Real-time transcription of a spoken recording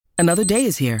Another day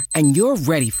is here, and you're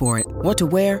ready for it. What to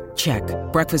wear? Check.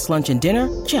 Breakfast, lunch, and dinner?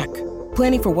 Check.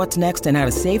 Planning for what's next and how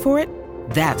to save for it?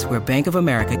 That's where Bank of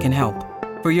America can help.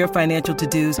 For your financial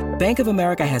to-dos, Bank of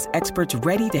America has experts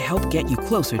ready to help get you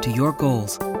closer to your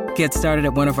goals. Get started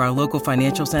at one of our local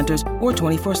financial centers or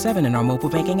 24/7 in our mobile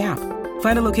banking app.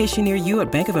 Find a location near you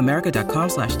at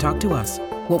bankofamerica.com/talktous.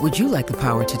 What would you like the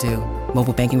power to do?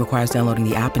 Mobile banking requires downloading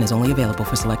the app and is only available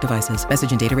for select devices.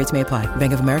 Message and data rates may apply.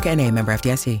 Bank of America N.A., member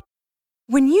FDIC.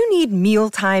 When you need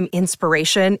mealtime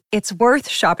inspiration, it's worth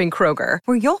shopping Kroger,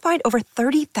 where you'll find over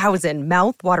 30,000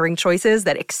 mouth-watering choices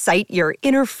that excite your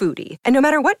inner foodie. And no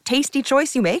matter what tasty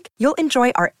choice you make, you'll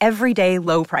enjoy our everyday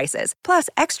low prices, plus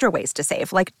extra ways to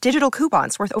save, like digital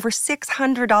coupons worth over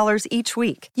 $600 each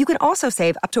week. You can also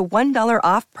save up to $1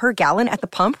 off per gallon at the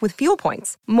pump with fuel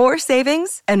points. More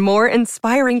savings and more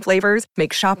inspiring flavors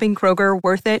make shopping Kroger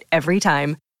worth it every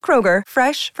time. Kroger,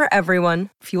 fresh for everyone.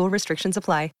 Fuel restrictions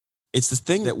apply. It's this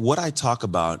thing that what I talk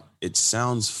about, it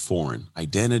sounds foreign.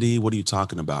 Identity, what are you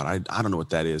talking about? I don't know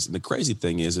what that is. And the crazy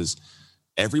thing is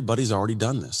everybody's already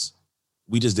done this.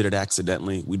 We just did it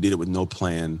accidentally. We did it with no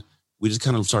plan. We just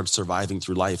kind of started surviving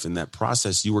through life. In that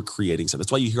process, you were creating something.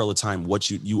 That's why you hear all the time,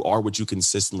 you are what you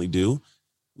consistently do.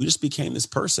 We just became this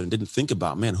person and didn't think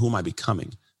about, man, who am I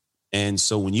becoming? And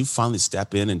so when you finally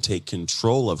step in and take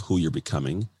control of who you're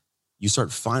becoming, you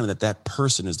start finding that that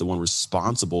person is the one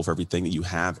responsible for everything that you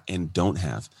have and don't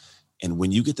have. And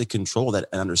when you get the control of that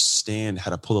and understand how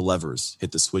to pull the levers,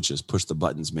 hit the switches, push the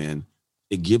buttons, man,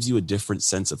 it gives you a different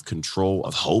sense of control,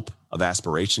 of hope, of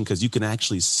aspiration, because you can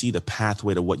actually see the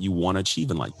pathway to what you want to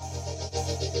achieve in life.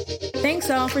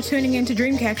 Thanks all for tuning in to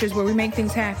Dreamcatchers, where we make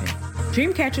things happen.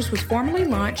 Dreamcatchers was formally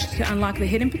launched to unlock the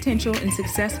hidden potential in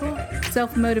successful,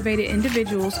 self-motivated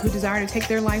individuals who desire to take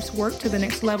their life's work to the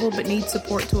next level but need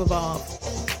support to evolve.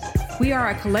 We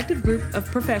are a collective group of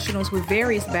professionals with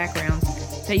various backgrounds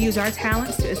that use our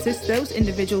talents to assist those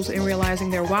individuals in realizing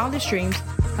their wildest dreams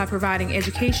by providing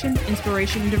education,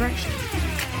 inspiration, and direction.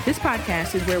 This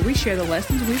podcast is where we share the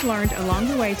lessons we've learned along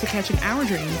the way to catching our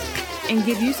dreams and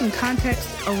give you some context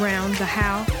around the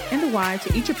how and the why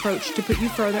to each approach to put you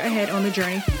further ahead on the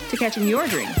journey to catching your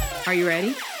dream. Are you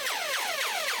ready?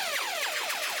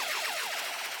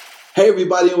 Hey,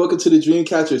 everybody, and welcome to the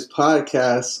Dreamcatchers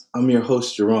podcast. I'm your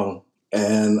host, Jerome,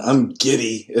 and I'm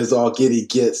giddy as all giddy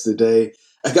gets today.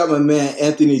 I got my man,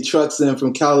 Anthony Truxton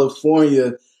from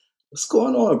California. What's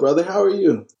going on, brother? How are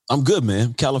you? I'm good,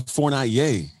 man. California,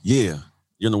 yay. Yeah.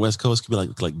 You're on the West Coast. It could be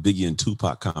like Biggie and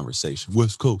Tupac conversation.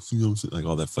 West Coast, you know what I'm saying? Like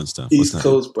all that fun stuff. East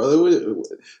Coast, brother.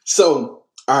 So,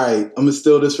 all right, I'm going to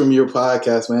steal this from your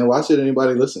podcast, man. Why should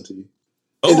anybody listen to you?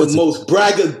 In the most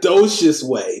braggadocious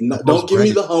way. Don't give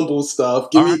me the humble stuff.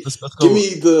 Give me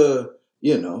the,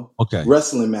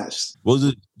 wrestling match.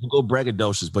 We'll go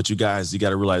braggadocious, but you guys, you got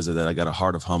to realize that I got a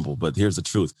heart of humble. But here's the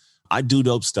truth. I do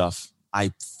dope stuff.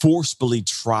 I forcefully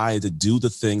try to do the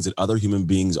things that other human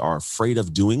beings are afraid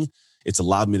of doing. It's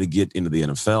allowed me to get into the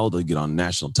NFL, to get on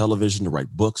national television, to write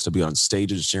books, to be on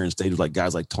stages, sharing stages like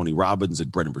guys like Tony Robbins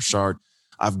and Brendan Burchard.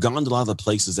 I've gone to a lot of the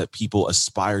places that people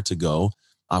aspire to go.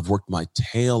 I've worked my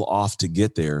tail off to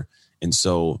get there. And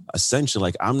so essentially,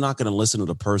 like, I'm not going to listen to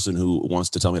the person who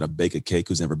wants to tell me to bake a cake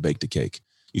who's never baked a cake.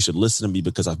 You should listen to me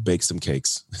because I've baked some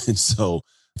cakes. And so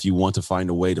if you want to find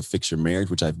a way to fix your marriage,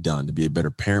 which I've done, to be a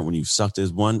better parent when you've sucked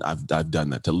as one, I've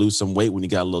done that. To lose some weight when you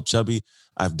got a little chubby,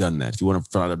 I've done that. If you want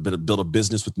to build a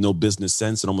business with no business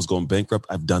sense and almost going bankrupt,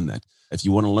 I've done that. If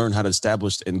you want to learn how to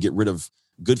establish and get rid of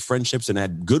good friendships and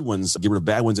add good ones, get rid of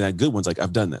bad ones and add good ones, like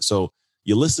I've done that. So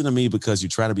you listen to me because you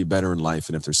try to be better in life.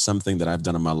 And if there's something that I've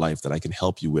done in my life that I can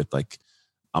help you with, like,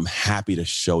 I'm happy to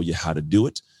show you how to do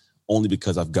it, only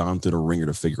because I've gone through the ringer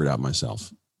to figure it out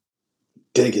myself.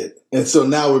 Dig it. And so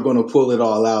now we're going to pull it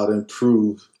all out and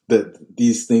prove that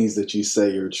these things that you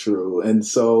say are true. And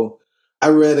so I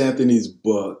read Anthony's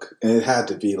book, and it had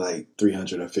to be like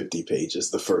 350 pages,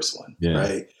 the first one,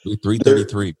 right?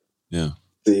 333. Yeah.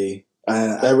 See,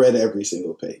 I read every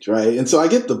single page, right? And so I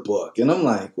get the book, and I'm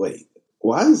like, wait,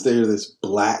 why is there this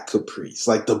black Caprice,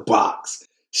 like the box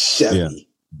Chevy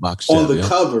on the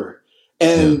cover?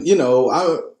 And,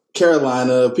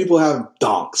 Carolina, people have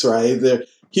donks, right? They're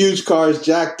huge cars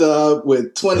jacked up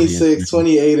with 26,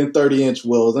 28, and 30-inch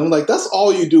wheels. I'm like, that's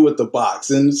all you do with the box.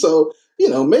 And so,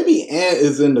 maybe Ant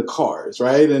is into cars,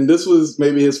 right? And this was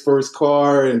maybe his first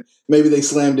car, and maybe they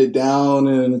slammed it down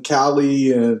in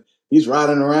Cali, and he's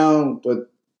riding around,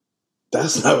 but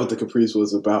that's not what the Caprice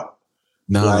was about.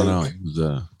 No, it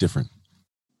was different.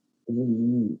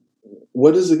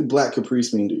 What does a black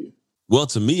Caprice mean to you? Well,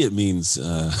 to me, it means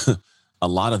a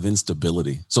lot of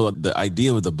instability. So the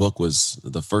idea of the book was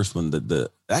the first one that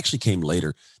actually came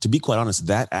later. To be quite honest,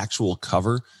 that actual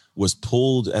cover was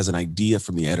pulled as an idea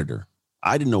from the editor.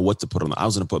 I didn't know what to put on. I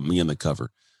was going to put me on the cover.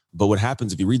 But what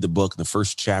happens if you read the book, in the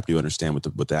first chapter, you understand what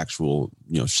the actual,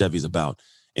 Chevy's about.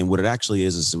 And what it actually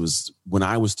is it was when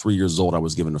I was 3 years old, I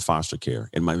was given to foster care.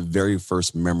 And my very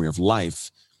first memory of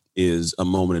life is a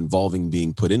moment involving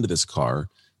being put into this car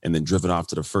and then driven off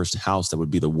to the first house that would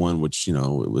be the one which,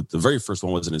 the very first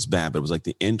one wasn't as bad, but it was like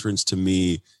the entrance to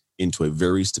me into a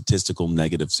very statistical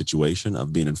negative situation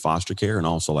of being in foster care and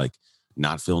also like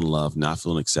not feeling loved, not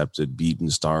feeling accepted, beaten,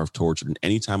 starved, tortured. And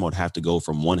anytime I would have to go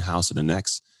from one house to the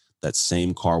next, that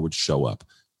same car would show up.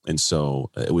 And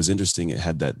so it was interesting. It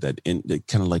had that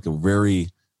kind of like a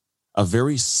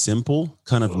very simple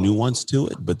kind of nuance to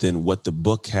it. But then what the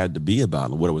book had to be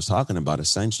about and what it was talking about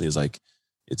essentially is like,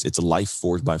 it's a life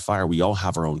forged by fire. We all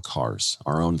have our own cars,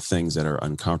 our own things that are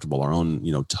uncomfortable, our own,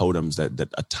 totems that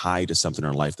are tied to something in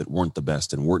our life that weren't the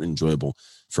best and weren't enjoyable.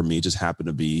 For me, it just happened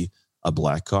to be a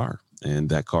black car. And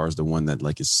that car is the one that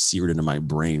like is seared into my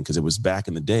brain because it was back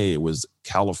in the day, it was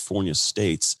California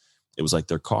states. It was like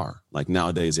their car. Like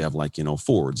nowadays they have like,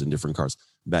 Fords and different cars.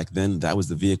 Back then that was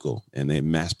the vehicle and they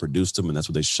mass produced them. And that's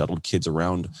what they shuttled kids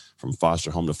around from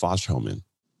foster home to foster home in.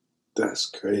 That's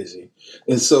crazy.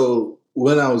 And so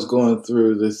when I was going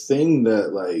through, the thing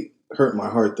that like hurt my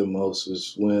heart the most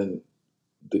was when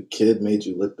the kid made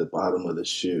you lick the bottom of the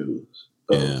shoes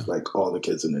of like all the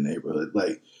kids in the neighborhood.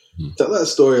 Like tell that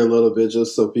story a little bit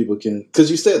just so people can, because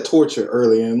you said torture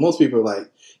earlier and most people are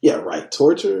like, yeah, right.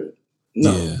 Torture.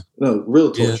 No,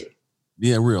 real torture.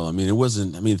 Yeah, real. I mean, it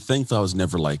wasn't, thankfully I was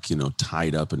never like,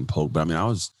 tied up and poked, but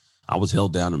I was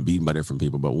held down and beaten by different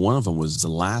people. But one of them was the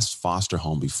last foster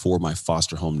home before my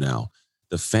foster home now.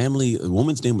 The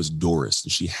woman's name was Doris,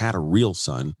 and she had a real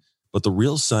son. But the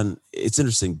real son, it's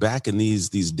interesting, back in these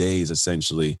days,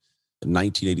 essentially,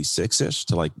 1986-ish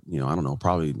to like,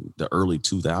 probably the early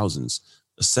 2000s,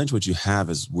 essentially what you have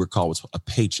is we're called a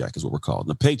paycheck is what we're called.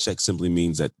 And a paycheck simply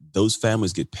means that those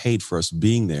families get paid for us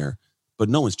being there, but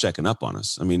no one's checking up on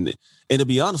us. And to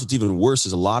be honest, what's even worse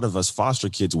is a lot of us foster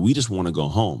kids, we just want to go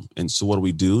home. And so what do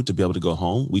we do to be able to go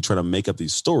home? We try to make up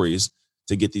these stories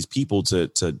to get these people to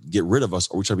get rid of us,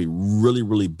 or we try to be really,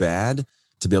 really bad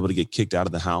to be able to get kicked out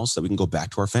of the house so that we can go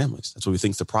back to our families. That's what we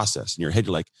think is the process. In your head,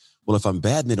 you're like, well, if I'm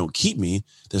bad and they don't keep me,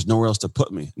 there's nowhere else to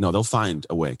put me. No, they'll find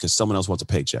a way because someone else wants a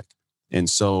paycheck. And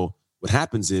so what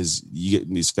happens is you get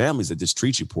in these families that just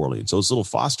treat you poorly. And so this little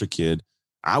foster kid,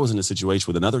 I was in a situation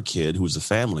with another kid who was a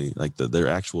family, like their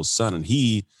actual son. And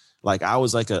I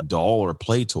was like a doll or a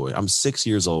play toy. I'm 6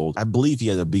 years old. I believe he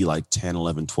had to be like 10,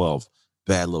 11, 12,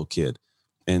 bad little kid.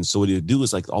 And so what he would do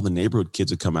is like all the neighborhood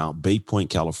kids would come out, Bay Point,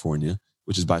 California,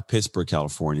 which is by Pittsburgh,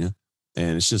 California.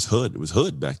 And it's just hood. It was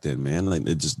hood back then, man. Like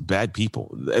it's just bad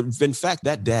people. In fact,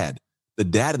 the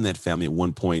dad in that family at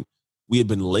one point, we had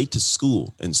been late to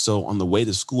school. And so on the way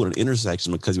to school at an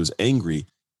intersection, because he was angry,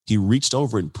 he reached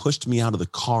over and pushed me out of the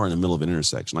car in the middle of an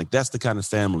intersection. Like that's the kind of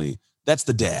family, that's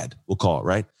the dad, we'll call it,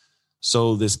 right?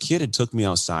 So this kid had took me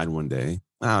outside one day.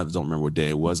 I don't remember what day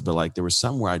it was, but like there was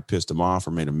somewhere I'd pissed him off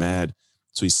or made him mad.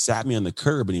 So he sat me on the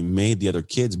curb and he made the other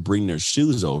kids bring their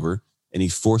shoes over and he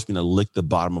forced me to lick the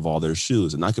bottom of all their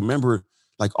shoes. And I can remember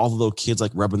like all the little kids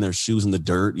like rubbing their shoes in the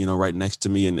dirt, right next to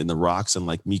me and in the rocks and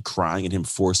like me crying and him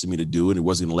forcing me to do it. He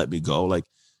wasn't going to let me go. Like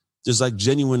just like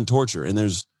genuine torture. And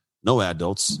there's no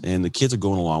adults and the kids are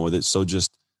going along with it. So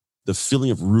just the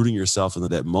feeling of rooting yourself into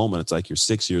that moment, it's like you're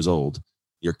 6 years old.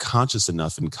 You're conscious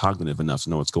enough and cognitive enough to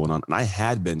know what's going on. And I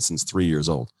had been since 3 years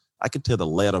old. I could tell the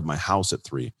layout of my house at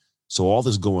 3. So all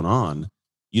this going on,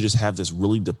 you just have this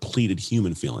really depleted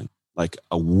human feeling, like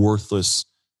a worthless,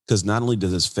 because not only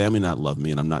does this family not love me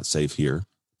and I'm not safe here,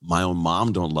 my own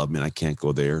mom don't love me and I can't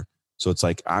go there. So it's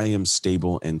like I am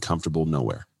stable and comfortable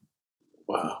nowhere.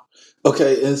 Wow.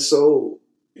 Okay. And so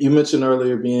you mentioned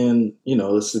earlier being,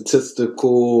 a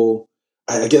statistical,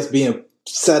 I guess being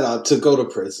set up to go to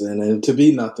prison and to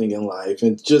be nothing in life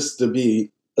and just to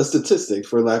be a statistic,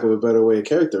 for lack of a better way of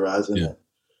characterizing it.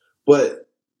 But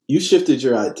you shifted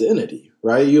your identity,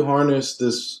 right? You harnessed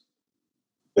this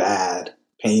bad,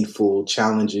 painful,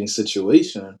 challenging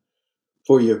situation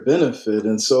for your benefit.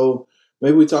 And so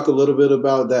maybe we talk a little bit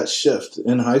about that shift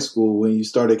in high school when you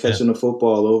started catching the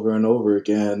football over and over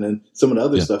again and some of the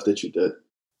other stuff that you did.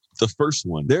 The first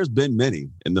one, there's been many.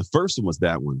 And the first one was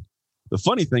that one. The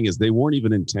funny thing is they weren't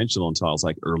even intentional until I was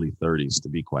like early 30s, to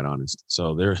be quite honest.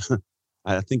 So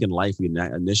I think in life, we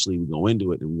initially go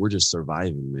into it and we're just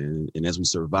surviving, man. And as we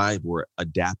survive, we're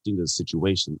adapting to the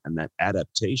situation. And that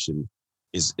adaptation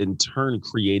is in turn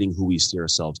creating who we see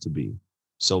ourselves to be.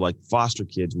 So like foster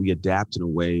kids, we adapt in a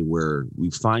way where we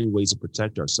find ways to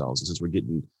protect ourselves. And since we're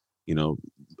getting,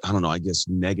 I don't know, I guess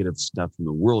negative stuff from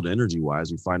the world energy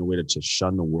wise, we find a way to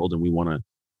shun the world. And we want to,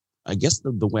 I guess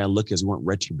the way I look is we want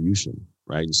retribution,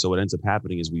 right? And so what ends up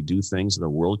happening is we do things to the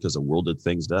world because the world did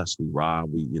things to us. We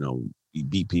rob, we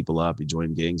beat people up, we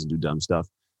join gangs and do dumb stuff.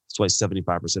 That's why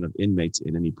 75% of inmates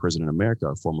in any prison in America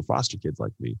are former foster kids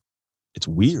like me. It's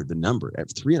weird, the number.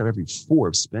 3 out of every 4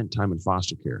 have spent time in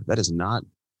foster care. That's not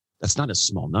a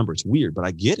small number. It's weird, but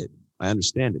I get it. I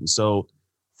understand it. And so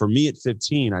for me at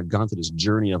 15, I'd gone through this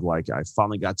journey of like, I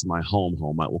finally got to my home,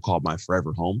 we'll call it my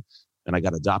forever home. And I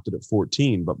got adopted at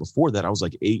 14. But before that, I was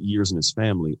like 8 years in his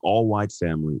family, all white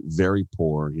family, very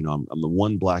poor. I'm the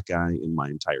one black guy in my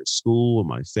entire school and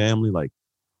my family. Like,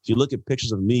 if you look at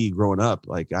pictures of me growing up,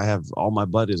 like I have all my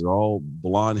buddies are all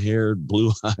blonde haired,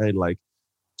 blue eyed, like,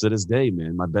 to this day,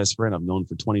 man, my best friend I've known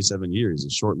for 27 years,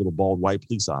 a short little bald white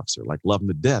police officer, like love him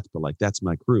to death, but like that's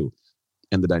my crew.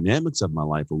 And the dynamics of my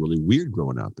life were really weird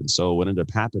growing up. And so what ended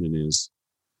up happening is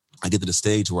I get to the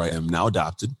stage where I am now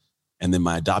adopted. And then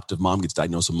my adoptive mom gets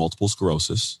diagnosed with multiple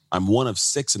sclerosis. I'm one of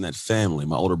 6 in that family.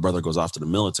 My older brother goes off to the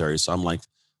military. So I'm like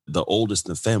the oldest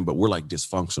in the family, but we're like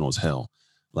dysfunctional as hell.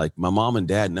 Like my mom and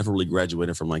dad never really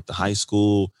graduated from like the high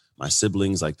school. My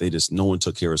siblings, like no one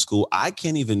took care of school. I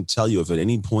can't even tell you if at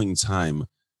any point in time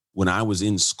when I was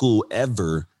in school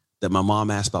ever that my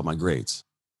mom asked about my grades.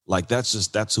 Like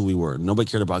that's who we were. Nobody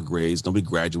cared about grades. Nobody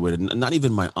graduated. Not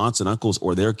even my aunts and uncles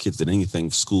or their kids did anything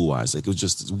school-wise. Like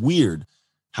it's weird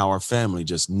how our family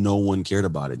no one cared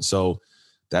about it. So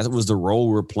that was the role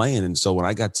we were playing. And so when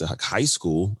I got to high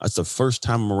school, that's the first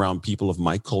time I'm around people of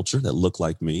my culture that look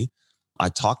like me. I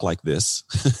talk like this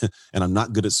and I'm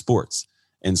not good at sports.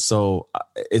 And so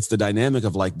it's the dynamic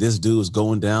of like, this dude is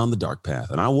going down the dark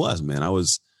path. And I was, man,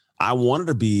 I wanted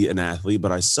to be an athlete,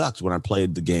 but I sucked when I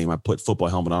played the game. I put football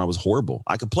helmet on. I was horrible.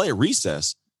 I could play at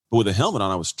recess, but with a helmet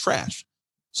on, I was trash.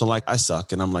 So like I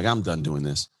suck. And I'm like, I'm done doing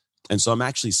this. And so I'm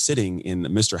actually sitting in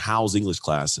Mr. Howell's English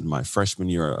class in my freshman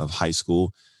year of high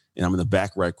school. And I'm in the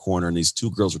back right corner and these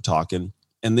 2 girls are talking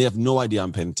and they have no idea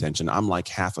I'm paying attention. I'm like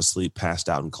half asleep, passed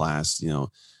out in class,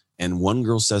 and one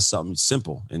girl says something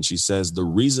simple. And she says, the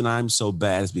reason I'm so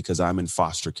bad is because I'm in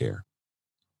foster care.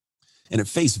 And at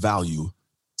face value,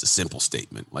 it's a simple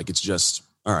statement. Like, it's just,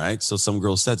 all right, so some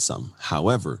girl said something.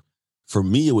 However, for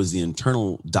me, it was the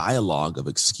internal dialogue of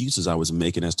excuses I was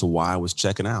making as to why I was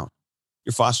checking out.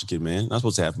 You're a foster kid, man. Not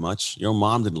supposed to have much. Your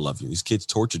mom didn't love you. These kids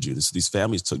tortured you. These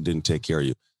families didn't take care of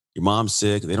you. Your mom's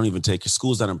sick. They don't even take your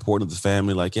school's not important to the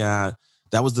family. Like, yeah,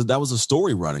 that was the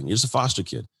story running. You're just a foster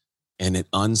kid. And it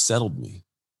unsettled me.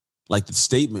 Like the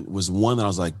statement was one that I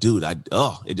was like, dude,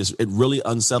 it really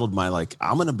unsettled my, like,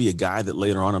 I'm going to be a guy that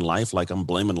later on in life, like I'm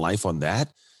blaming life on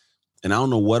that. And I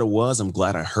don't know what it was. I'm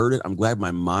glad I heard it. I'm glad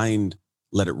my mind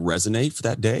let it resonate for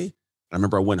that day. I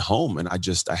remember I went home and I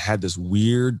had this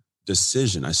weird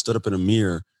decision. I stood up in a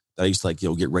mirror that I used to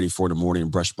get ready for in the morning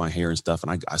and brush my hair and stuff.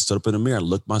 And I stood up in the mirror, I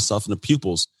looked myself in the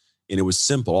pupils and it was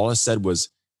simple. All I said was,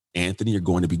 Anthony, you're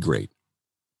going to be great.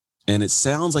 And it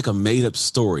sounds like a made up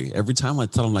story. Every time I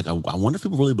tell them, like, I wonder if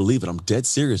people really believe it. I'm dead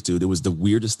serious, dude. It was the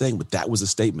weirdest thing, but that was a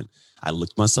statement. I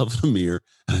looked myself in the mirror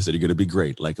and I said, you're going to be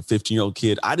great. Like a 15-year-old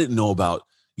kid. I didn't know about,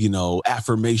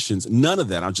 affirmations, none of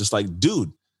that. I'm just like,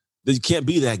 dude, you can't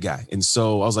be that guy. And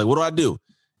so I was like, what do I do?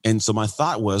 And so my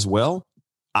thought was, well,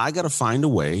 I got to find a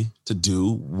way to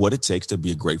do what it takes to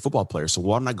be a great football player. So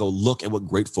why don't I go look at what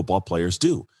great football players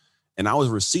do? And I was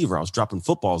a receiver. I was dropping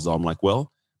footballs, though. I'm like,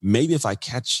 well, maybe if I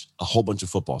catch a whole bunch of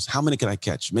footballs, how many can I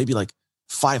catch? Maybe like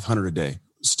 500 a day.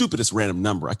 Stupidest random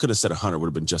number. I could have said 100 would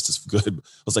have been just as good.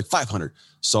 I was like 500.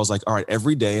 So I was like, all right,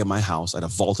 every day in my house at a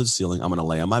vaulted ceiling, I'm going to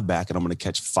lay on my back and I'm going to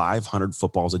catch 500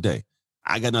 footballs a day.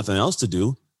 I got nothing else to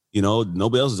do.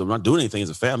 Nobody else I'm not doing anything as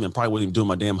a family. I'm probably wasn't even doing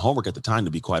my damn homework at the time,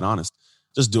 to be quite honest.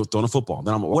 Just throwing a football.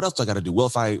 Then what else do I got to do? Well,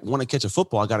 if I want to catch a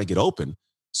football, I got to get open.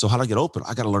 So how do I get open?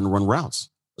 I got to learn to run routes.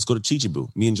 Let's go to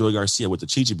Chichibu. Me and Joey Garcia went to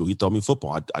Chichibu. He taught me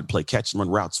football. I'd play catch and run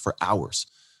routes for hours.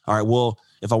 All right, well,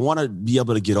 if I want to be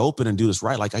able to get open and do this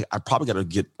right, like I probably got to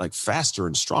get like faster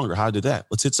and stronger. How do I do that?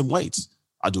 Let's hit some weights.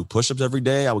 I do push-ups every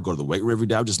day. I would go to the weight room every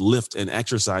day. I would just lift and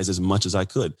exercise as much as I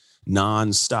could,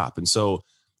 nonstop. And so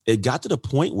it got to the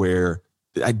point where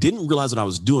I didn't realize what I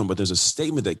was doing, but there's a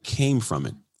statement that came from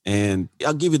it. And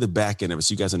I'll give you the back end of it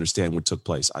so you guys understand what took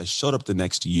place. I showed up the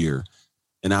next year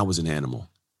and I was an animal.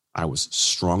 I was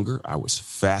stronger. I was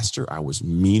faster. I was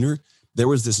meaner. There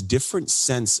was this different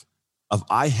sense of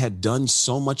I had done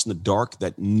so much in the dark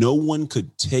that no one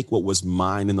could take what was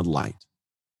mine in the light.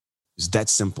 It's that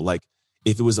simple. Like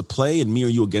if it was a play and me or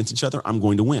you against each other, I'm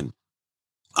going to win.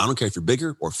 I don't care if you're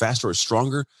bigger or faster or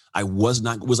stronger. I was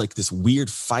like this weird,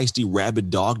 feisty, rabid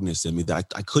dogness in me that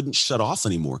I couldn't shut off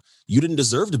anymore. You didn't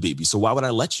deserve to beat me, so why would I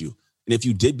let you? And if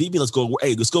you did beat me, let's go.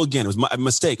 Hey, let's go again. It was my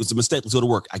mistake. It was a mistake. Let's go to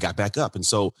work. I got back up. And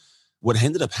so what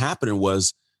ended up happening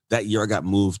was that year I got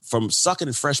moved from sucking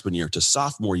in freshman year to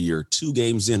sophomore year. 2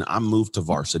 games in, I moved to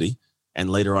varsity. And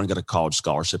later on, got a college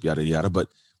scholarship, yada, yada. But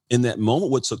in that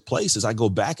moment, what took place is I go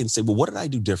back and say, well, what did I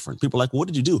do different? People are like, what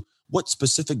did you do? What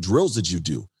specific drills did you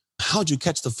do? How'd you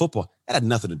catch the football? That had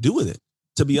nothing to do with it.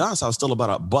 To be honest, I was still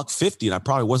about $150 and I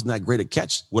probably wasn't that great at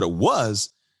catch. What it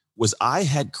was I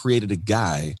had created a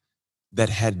guy that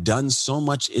had done so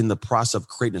much in the process of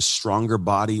creating a stronger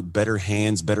body, better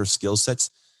hands, better skill sets,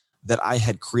 that I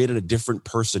had created a different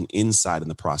person inside in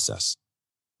the process.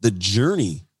 The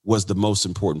journey was the most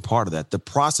important part of that. The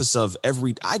process of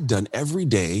I'd done every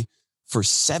day for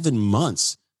 7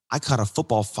 months. I caught a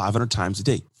football 500 times a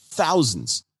day,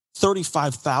 thousands,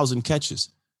 35,000 catches.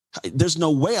 There's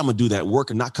no way I'm going to do that work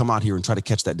and not come out here and try to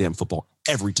catch that damn football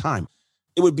every time.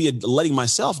 It would be letting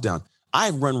myself down.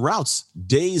 I've run routes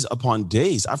days upon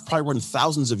days. I've probably run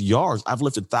thousands of yards. I've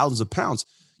lifted thousands of pounds.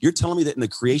 You're telling me that in the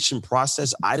creation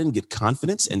process, I didn't get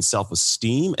confidence and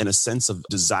self-esteem and a sense of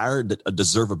desire, a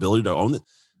deservability to own it?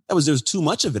 There was too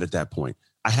much of it at that point.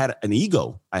 I had an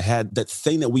ego. I had that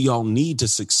thing that we all need to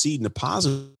succeed in a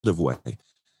positive way.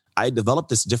 I developed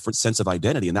this different sense of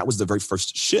identity, and that was the very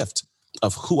first shift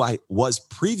of who I was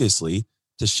previously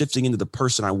to shifting into the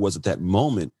person I was at that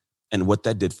moment and what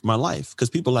that did for my life. Because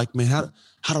people are like, man,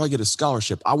 how do I get a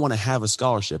scholarship? I want to have a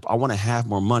scholarship. I want to have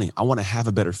more money. I want to have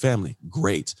a better family.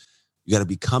 Great. You got to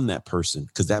become that person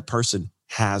because that person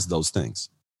has those things.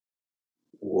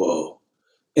 Whoa.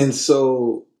 And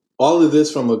so all of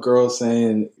this from a girl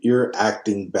saying you're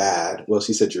acting bad. Well,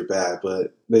 she said you're bad,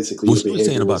 but basically what she was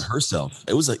saying about herself,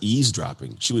 it was an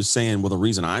eavesdropping. She was saying, well, the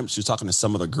reason she was talking to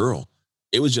some other girl.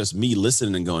 It was just me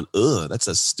listening and going, that's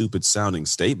a stupid sounding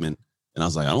statement. And I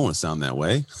was like, I don't want to sound that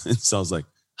way. And so I was like,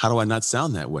 how do I not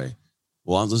sound that way?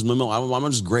 Well, I'm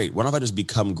just great. Why don't I just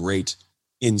become great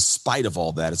in spite of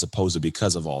all that as opposed to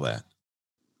because of all that?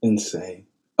 Insane.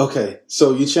 Okay,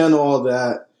 so you channel all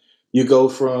that. You go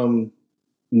from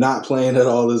not playing at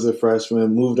all as a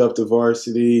freshman, moved up to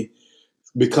varsity,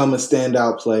 become a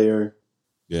standout player.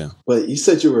 Yeah. But you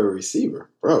said you were a receiver,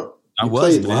 bro. You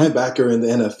played linebacker in the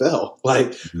NFL.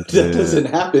 Like, that doesn't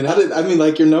happen.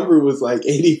 Your number was like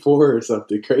 84 or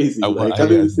something crazy. How do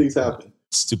these things happen?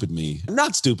 Stupid me. I'm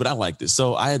not stupid. I like this.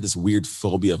 So I had this weird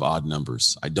phobia of odd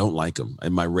numbers. I don't like them.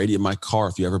 In my car,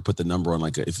 if you ever put the number on,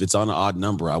 if it's on an odd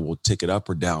number, I will tick it up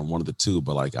or down, one of the two.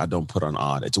 But I don't put on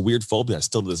odd. It's a weird phobia. I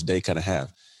still to this day kind of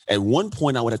have. At one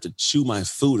point, I would have to chew my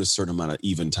food a certain amount of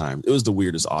even time. It was the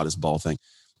weirdest, oddest ball thing.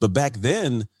 But back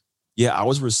then, yeah, I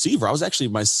was a receiver. I was actually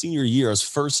my senior year. I was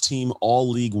first team all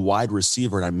league wide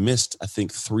receiver. And I missed, I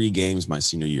think, 3 games my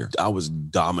senior year. I was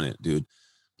dominant, dude.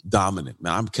 Dominant.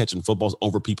 Man, I'm catching footballs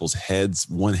over people's heads,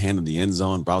 one hand in the end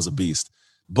zone. But I was a beast.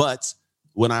 But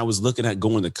when I was looking at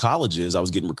going to colleges, I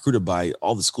was getting recruited by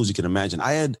all the schools you can imagine.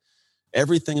 I had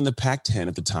everything in the Pac-10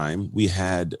 at the time. We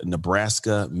had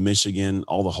Nebraska, Michigan,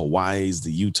 all the Hawaiis,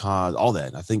 the Utahs, all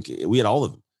that. I think we had all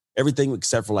of them. Everything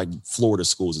except for Florida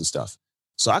schools and stuff.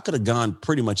 So I could have gone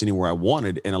pretty much anywhere I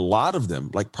wanted. And a lot of them,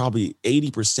 probably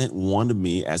 80% wanted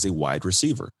me as a wide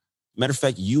receiver. Matter of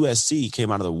fact, USC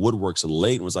came out of the woodworks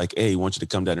late and was like, hey, I want you to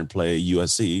come down and play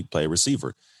USC, play a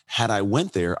receiver. Had I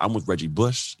went there, I'm with Reggie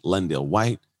Bush, Lendale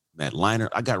White, Matt Leinart.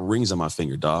 I got rings on my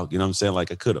finger, dog. You know what I'm saying? I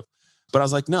could have. But I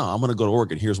was like, no, I'm going to go to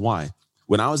Oregon. Here's why.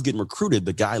 When I was getting recruited,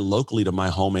 the guy locally to my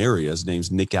home area, his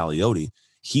name's Nick Aliotti.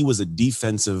 He was a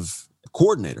defensive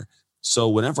coordinator. So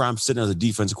whenever I'm sitting as a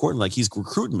defensive coordinator, he's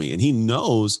recruiting me and he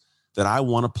knows that I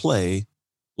want to play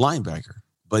linebacker,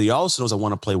 but he also knows I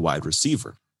want to play wide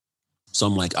receiver. So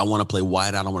I'm like, I want to play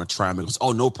wide out. I want to try him. He goes,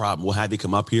 oh, no problem. We'll have you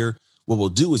come up here. What we'll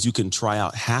do is you can try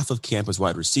out half of camp as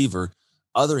wide receiver,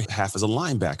 other half as a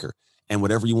linebacker. And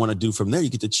whatever you want to do from there, you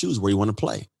get to choose where you want to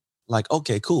play.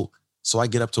 Okay, cool. So I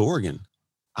get up to Oregon.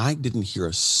 I didn't hear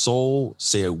a soul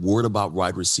say a word about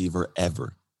wide receiver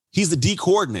ever. He's the D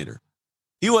coordinator.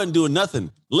 He wasn't doing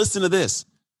nothing. Listen to this.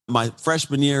 My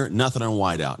freshman year, nothing on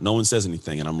wide out. No one says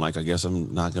anything. And I'm like, I guess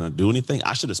I'm not going to do anything.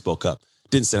 I should have spoke up.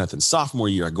 Didn't say nothing. Sophomore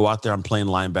year, I go out there. I'm playing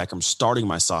linebacker. I'm starting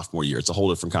my sophomore year. It's a whole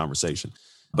different conversation.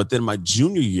 But then my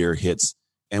junior year hits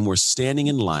and we're standing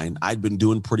in line. I'd been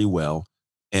doing pretty well.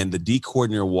 And the D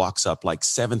coordinator walks up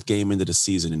 7th game into the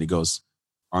season and he goes,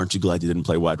 aren't you glad you didn't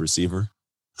play wide receiver?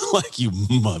 You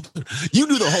mother. You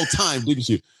knew the whole time, didn't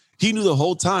you? He knew the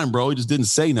whole time, bro. He just didn't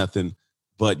say nothing.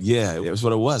 But yeah, it was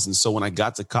what it was. And so when I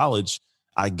got to college,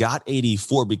 I got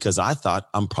 84 because I thought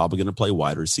I'm probably going to play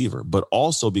wide receiver, but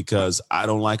also because I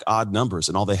don't like odd numbers.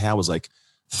 And all they had was like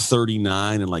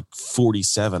 39 and like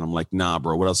 47. I'm like, nah,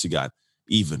 bro, what else you got?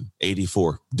 Even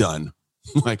 84, done.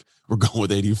 Like, we're going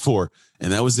with 84.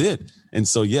 And that was it. And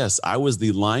so, yes, I was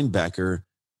the linebacker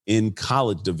in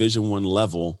college, Division I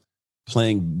level,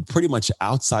 playing pretty much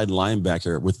outside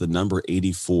linebacker with the number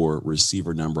 84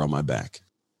 receiver number on my back.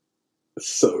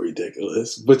 So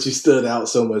ridiculous, but you stood out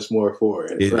so much more for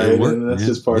it, right? And that's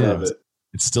just part of it.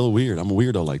 It's still weird. I'm a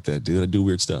weirdo like that, dude. I do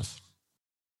weird stuff.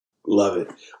 Love it.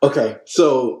 Okay,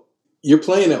 so you're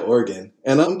playing at Oregon,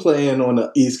 and I'm playing on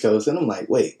the East Coast, and I'm like,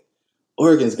 wait,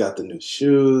 Oregon's got the new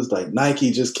shoes. Like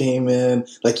Nike just came in.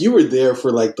 Like you were there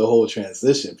for like the whole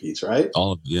transition piece, right?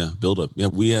 Build up. Yeah,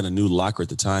 we had a new locker at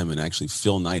the time, and actually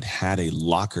Phil Knight had a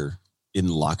locker in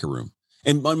the locker room.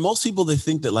 And most people, they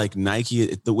think that like Nike,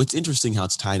 it's interesting how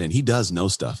it's tied in. He does know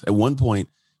stuff. At one point,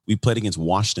 we played against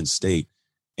Washington State,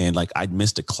 and like I'd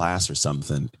missed a class or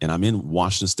something. And I'm in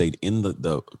Washington State in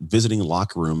the visiting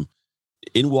locker room.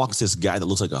 In walks this guy that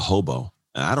looks like a hobo.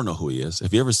 And I don't know who he is.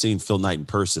 Have you ever seen Phil Knight in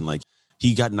person? Like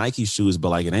he got Nike shoes, but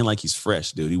like it ain't like he's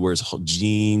fresh, dude. He wears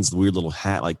jeans, weird little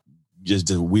hat, like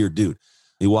just a weird dude.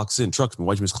 He walks in, trucks me,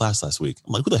 why'd you miss class last week?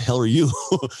 I'm like, who the hell are you?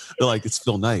 They're like, it's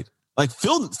Phil Knight. Like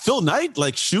Phil Knight,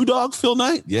 like shoe dog Phil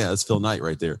Knight. Yeah, that's Phil Knight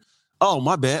right there. Oh,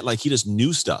 my bad. Like he just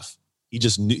knew stuff. He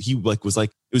just knew. He like was like,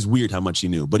 it was weird how much he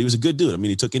knew, but he was a good dude. I mean,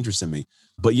 he took interest in me.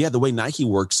 But yeah, the way Nike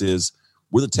works is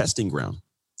we're the testing ground.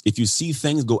 If you see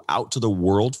things go out to the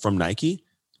world from Nike,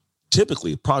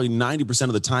 typically probably 90%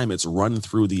 of the time it's run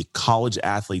through the college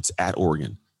athletes at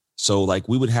Oregon. So like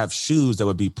we would have shoes that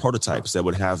would be prototypes that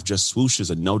would have just swooshes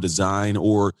and no design,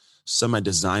 or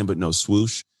semi-design but no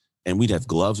swoosh. And we'd have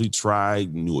gloves we'd try,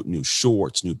 new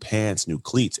shorts, new pants, new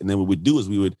cleats. And then what we'd do is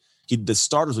the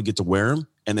starters would get to wear them.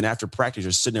 And then after practice,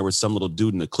 you're sitting there with some little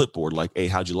dude in a clipboard like, hey,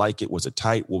 how'd you like it? Was it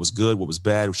tight? What was good? What was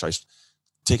bad? Should I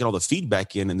take all the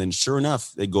feedback in? And then sure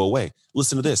enough, they go away.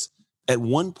 Listen to this. At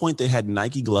one point, they had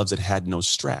Nike gloves that had no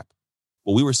strap.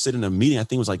 Well, we were sitting in a meeting. I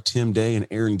think it was like Tim Day and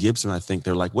Aaron Gibson. I think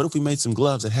they're like, what if we made some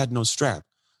gloves that had no strap?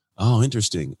 Oh,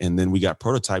 interesting. And then we got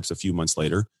prototypes a few months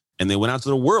later, and they went out to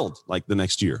the world like the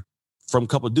next year. From a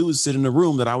couple of dudes sitting in a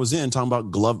room that I was in talking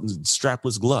about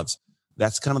strapless gloves.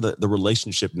 That's kind of the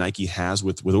relationship Nike has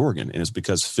with Oregon. And it's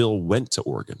because Phil went to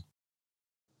Oregon.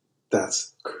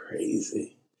 That's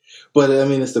crazy. But I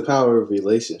mean, it's the power of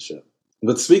relationship.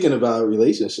 But speaking about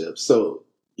relationships, so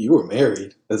you were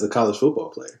married as a college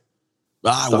football player.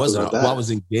 I wasn't. Well, I was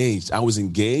engaged. I was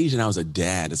engaged and I was a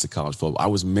dad as a college football. I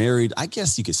was married. I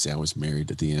guess you could say I was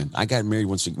married at the end. I got married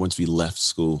once we left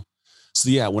school. So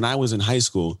yeah, when I was in high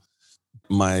school,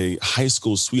 my high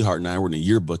school sweetheart and I were in a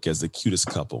yearbook as the cutest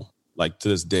couple. Like to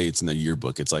this day, it's in the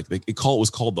yearbook. It's like it was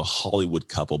called the Hollywood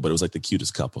couple, but it was like the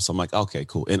cutest couple. So I'm like, okay,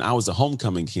 cool. And I was the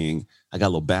homecoming king. I got a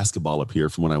little basketball up here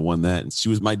from when I won that. And she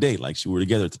was my date. Like we were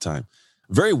together at the time.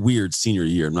 Very weird senior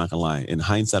year. I'm not gonna lie. In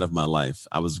hindsight of my life,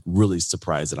 I was really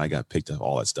surprised that I got picked up,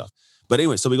 all that stuff. But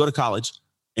anyway, so we go to college.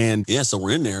 And yeah, so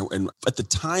we're in there. And at the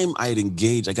time I got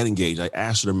engaged. I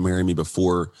asked her to marry me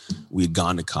before we had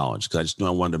gone to college because I just knew I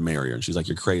wanted to marry her. And she's like,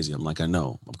 you're crazy. I'm like, I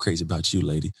know. I'm crazy about you,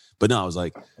 lady. But no, it was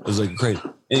like crazy.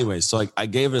 Anyway, so I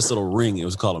gave her this little ring. It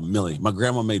was called a Millie. My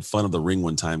grandma made fun of the ring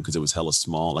one time because it was hella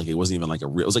small. Like it wasn't even like it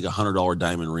was like $100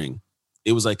 diamond ring.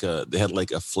 It was like they had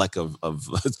like a fleck of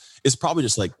it's probably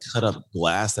just like cut up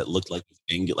glass that looked like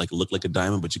a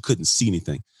diamond, but you couldn't see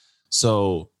anything.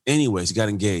 So anyways, got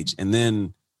engaged. And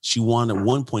then she wanted at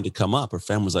one point to come up. Her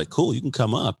family was like, cool, you can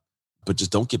come up, but just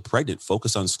don't get pregnant.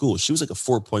 Focus on school. She was like a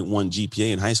 4.1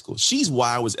 GPA in high school. She's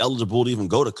why I was eligible to even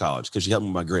go to college because she helped me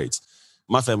with my grades.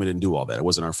 My family didn't do all that. It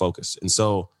wasn't our focus. And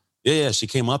so, yeah, she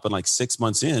came up and like 6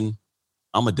 months in,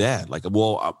 I'm a dad.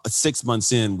 6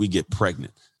 months in, we get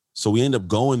pregnant. So we end up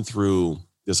going through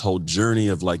this whole journey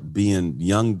of like being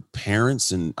young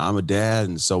parents and I'm a dad.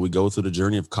 And so we go through the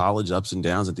journey of college, ups and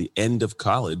downs. At the end of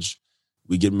college,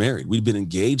 we get married. We'd been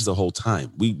engaged the whole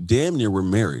time. We damn near were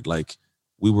married. Like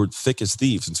we were thick as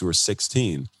thieves since we were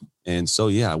 16. And so,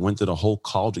 yeah, I went through the whole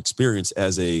college experience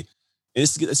this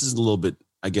is a little bit,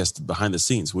 I guess, behind the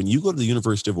scenes. When you go to the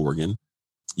University of Oregon,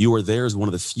 you are there as one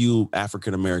of the few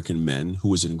African-American men who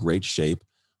was in great shape,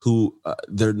 who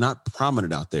they're not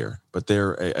prominent out there, but there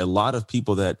are a lot of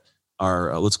people that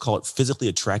are, let's call it physically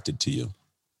attracted to you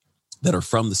that are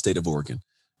from the state of Oregon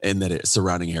and that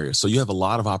surrounding area. So you have a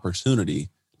lot of opportunity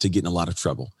to get in a lot of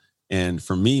trouble. And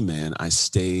for me, man, and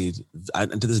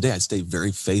to this day, I stay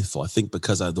very faithful. I think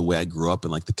because of the way I grew up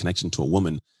and like the connection to a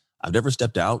woman, I've never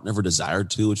stepped out, never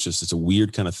desired to. It's a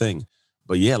weird kind of thing.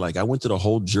 But yeah, like I went through the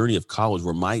whole journey of college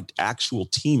where my actual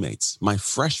teammates, my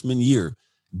freshman year,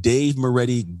 Dave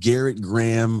Moretti, Garrett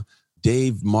Graham,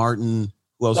 Dave Martin,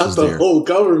 who else was there? Not the whole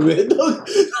government.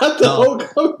 Not the whole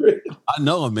government. I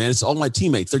know, man. It's all my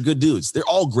teammates. They're good dudes. They're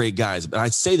all great guys. But I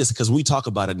say this because we talk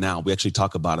about it now. We actually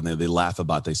talk about it and they laugh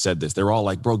about it. They said this. They're all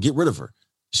like, bro, get rid of her.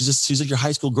 She's like your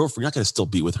high school girlfriend. You're not going to still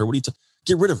be with her. What are you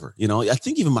get rid of her? You know, I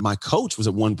think even my coach was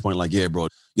at one point like, yeah, bro,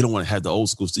 you don't want to have the old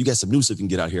school. So you got some new stuff you can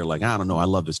get out here. Like, I don't know. I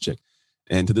love this chick.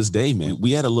 And to this day, man,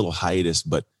 we had a little hiatus,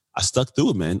 but I stuck through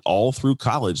it, man. All through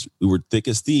college, we were thick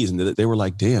as thieves. And they were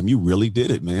like, damn, you really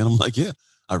did it, man. I'm like, yeah,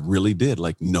 I really did.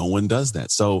 Like, no one does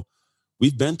that. So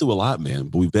we've been through a lot, man.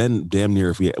 But we've been damn near,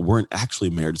 if we weren't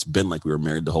actually married, it's been like we were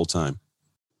married the whole time.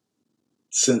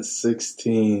 Since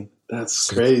 16. That's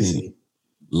 16. Crazy.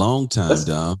 Long time,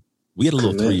 Dom. We had a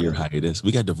little 3-year hiatus.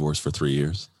 We got divorced for 3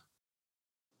 years.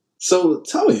 So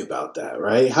tell me about that,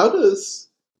 right?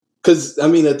 Because, I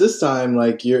mean, at this time,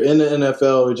 like, you're in the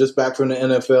NFL, you're just back from the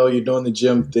NFL, you're doing the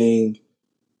gym thing.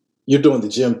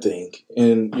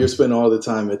 And you're spending all the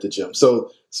time at the gym. So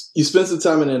you spend some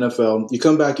time in the NFL, you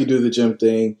come back, you do the gym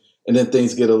thing, and then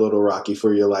things get a little rocky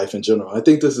for your life in general. I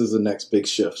think this is the next big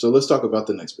shift. So let's talk about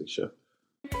the next big shift.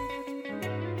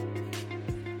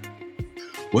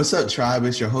 What's up, tribe?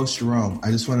 It's your host, Jerome. I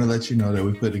just want to let you know that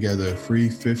we put together a free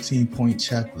 15-point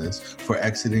checklist for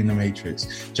exiting the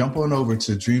matrix. Jump on over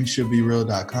to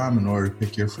dreamshouldbereal.com in order to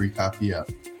pick your free copy up.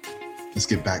 Let's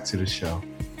get back to the show.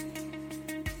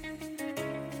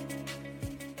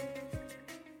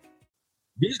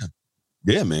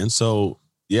 Yeah, man. So,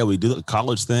 yeah, we do the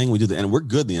college thing. And we're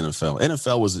good in the NFL.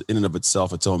 NFL was in and of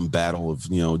itself its own battle of,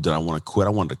 did I want to quit?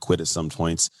 I wanted to quit at some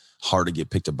points. Hard to get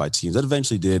picked up by teams. That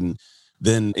eventually did. And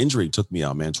then injury took me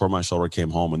out, man. Tore my shoulder, came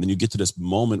home. And then you get to this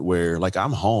moment where, like,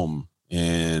 I'm home.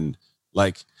 And,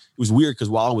 like, it was weird because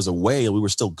while I was away, we were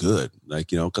still good. Like,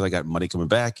 because I got money coming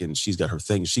back and she's got her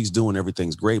thing. She's doing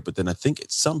everything's great. But then I think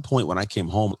at some point when I came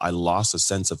home, I lost a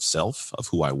sense of self, of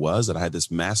who I was. And I had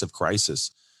this massive crisis.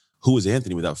 Who is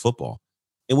Anthony without football?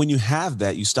 And when you have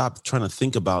that, you stop trying to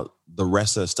think about the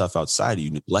rest of the stuff outside of you,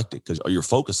 neglect it, because you're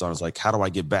focused on is like, how do I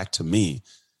get back to me?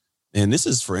 And this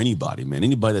is for anybody, man.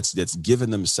 Anybody that's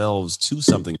given themselves to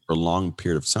something for a long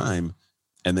period of time,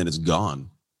 and then it's gone.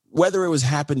 Whether it was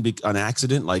happened on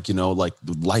accident, like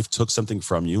life took something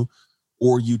from you,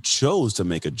 or you chose to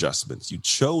make adjustments. You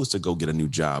chose to go get a new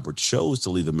job, or chose to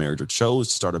leave a marriage, or chose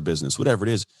to start a business, whatever it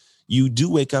is. You do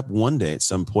wake up one day at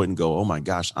some point and go, oh my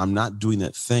gosh, I'm not doing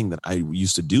that thing that I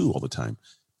used to do all the time.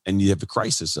 And you have the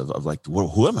crisis of like, well,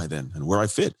 who am I then? And where I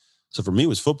fit? So for me, it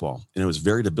was football, and it was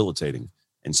very debilitating.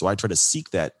 And so I tried to seek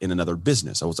that in another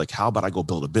business. I was like, how about I go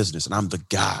build a business and I'm the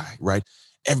guy, right?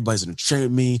 Everybody's going to train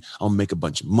with me. I'm going to make a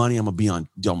bunch of money. I'm going to be on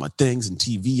all my things and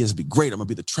TV. It's going to be great. I'm going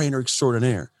to be the trainer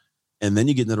extraordinaire. And then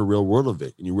you get into the real world of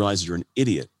it and you realize you're an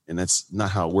idiot, and that's not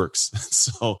how it works.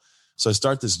 So I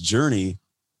start this journey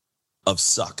of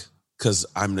suck because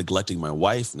I'm neglecting my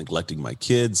wife, neglecting my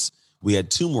kids. We had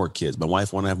 2 more kids. My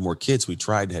wife wanted to have more kids. We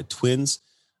tried, had twins.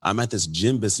 I'm at this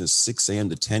gym business 6 a.m.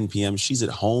 to 10 p.m. She's at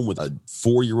home with a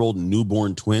 4-year-old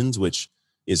newborn twins, which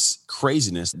is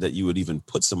craziness that you would even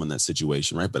put someone in that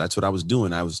situation, right? But that's what I was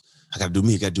doing. I got to do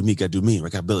me, I got to do me. I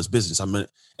got to build this business. And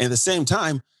at the same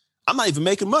time, I'm not even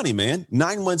making money, man.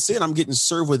 9 months in, I'm getting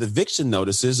served with eviction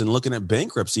notices and looking at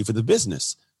bankruptcy for the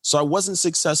business. So I wasn't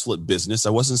successful at business. I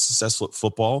wasn't successful at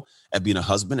football, at being a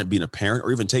husband, at being a parent,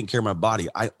 or even taking care of my body.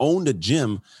 I owned a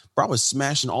gym, but I was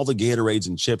smashing all the Gatorades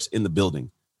and chips in the building.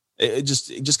 It just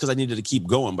because I needed to keep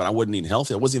going, but I wasn't eating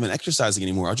healthy. I wasn't even exercising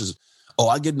anymore. I was just,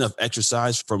 I get enough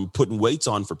exercise from putting weights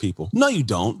on for people. No, you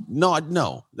don't.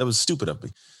 No, that was stupid of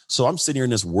me. So I'm sitting here in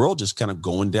this world just kind of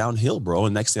going downhill, bro.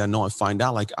 And next thing I know, I find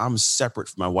out like I'm separate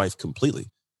from my wife completely.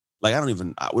 Like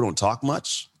we don't talk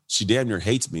much. She damn near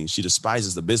hates me. She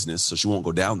despises the business, so she won't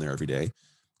go down there every day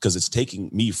because it's taking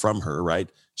me from her, right?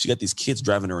 She got these kids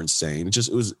driving her insane. It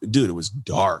was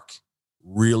dark,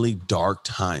 really dark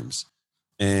times.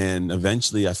 And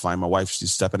eventually I find my wife,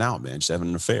 she's stepping out, man. She's having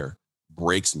an affair.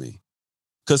 Breaks me.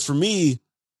 Because for me,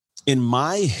 in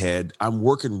my head, I'm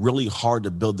working really hard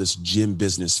to build this gym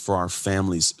business for our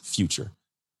family's future.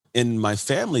 In my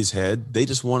family's head, they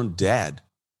just want a dad.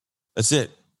 That's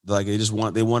it. Like I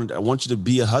want you to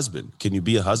be a husband. Can you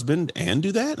be a husband and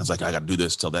do that? I was like, I got to do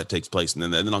this till that takes place.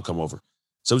 And then I'll come over.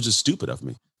 So it was just stupid of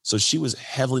me. So she was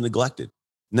heavily neglected.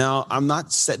 Now, I'm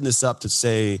not setting this up to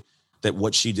say that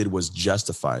what she did was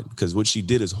justified, because what she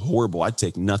did is horrible. I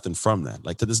take nothing from that.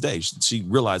 Like to this day, she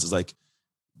realizes like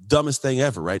dumbest thing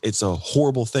ever, right? It's a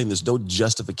horrible thing. There's no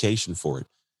justification for it.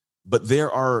 But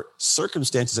there are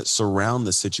circumstances that surround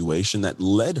the situation that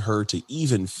led her to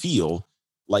even feel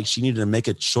like she needed to make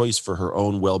a choice for her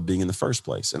own well-being in the first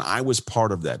place. And I was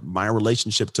part of that. My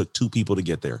relationship took two people to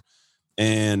get there.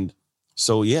 And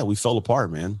so, yeah, we fell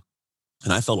apart, man.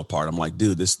 And I fell apart. I'm like,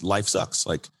 dude, this life sucks.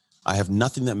 Like, I have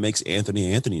nothing that makes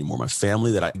Anthony anymore. My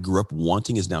family that I grew up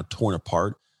wanting is now torn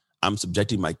apart. I'm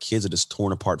subjecting my kids to this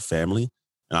torn apart family.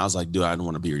 And I was like, dude, I don't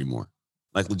want to be here anymore.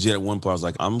 Like, legit, at one point, I was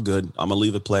like, I'm good. I'm going to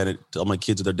leave the planet. Tell my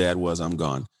kids what their dad was. I'm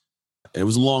gone. And it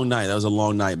was a long night. That was a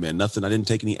long night, man. Nothing. I didn't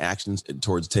take any actions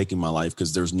towards taking my life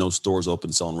because there's no stores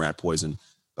open selling rat poison.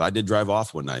 But I did drive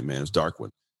off one night, man. It was a dark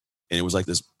one. And it was like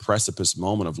this precipice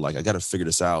moment of like, I got to figure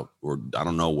this out, or I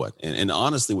don't know what. And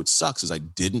honestly, what sucks is I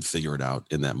didn't figure it out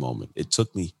in that moment. It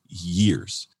took me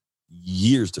years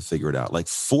to figure it out, like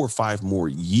 4 or 5 more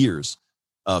years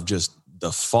of just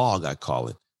the fog, I call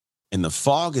it. And the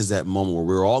fog is that moment where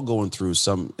we're all going through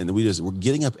and we're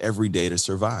getting up every day to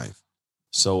survive.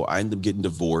 So I end up getting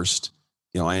divorced.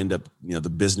 I end up, the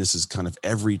business is kind of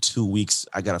every 2 weeks,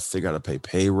 I got to figure out how to pay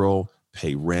payroll,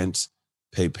 pay rent,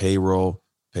 pay payroll,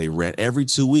 pay rent every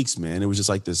 2 weeks, man. It was just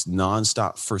like this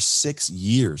nonstop for 6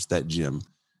 years, that gym,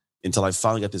 until I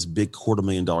finally got this big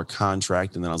 $250,000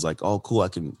 contract. And then I was like, oh, cool, I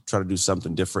can try to do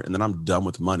something different. And then I'm done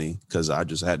with money because I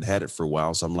just hadn't had it for a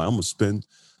while. So I'm like, I'm going to spend.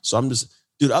 So I'm just,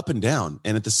 dude, up and down.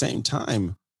 And at the same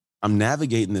time, I'm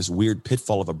navigating this weird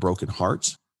pitfall of a broken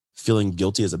heart, feeling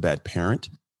guilty as a bad parent.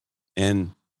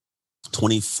 And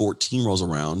 2014 rolls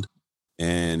around,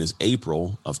 and it's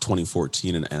April of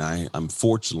 2014. And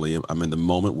I'm in the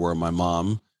moment where my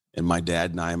mom and my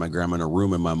dad and I and my grandma in a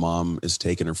room, and my mom is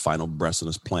taking her final breaths on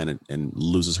this planet and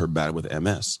loses her battle with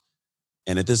MS.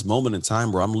 And at this moment in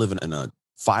time where I'm living in a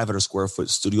 500 square foot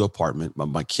studio apartment,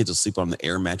 my kids are sleeping on the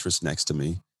air mattress next to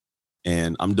me,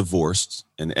 and I'm divorced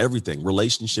and everything.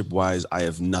 Relationship wise, I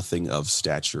have nothing of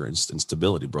stature and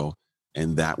stability, bro.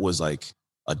 And that was like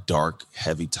a dark,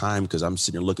 heavy time because I'm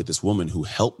sitting here looking at this woman who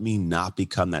helped me not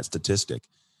become that statistic.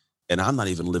 And I'm not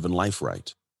even living life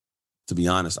right. To be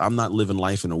honest, I'm not living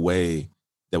life in a way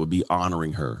that would be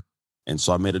honoring her. And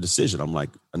so I made a decision. I'm like,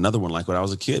 another one, like when I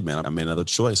was a kid, man, I made another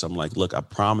choice. I'm like, look, I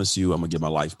promise you, I'm going to get my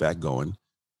life back going.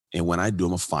 And when I do, I'm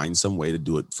going to find some way to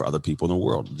do it for other people in the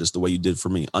world, just the way you did for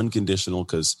me. Unconditional,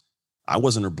 because I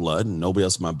wasn't her blood and nobody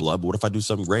else in my blood. But what if I do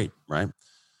something great, right?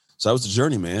 So that was the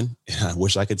journey, man. And I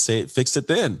wish I could say it fixed it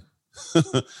then.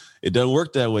 It doesn't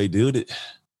work that way, dude. It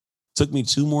took me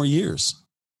 2 more years.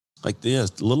 Like this,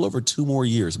 a little over 2 more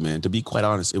years, man. To be quite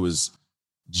honest, it was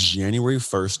January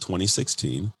 1st,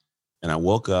 2016. And I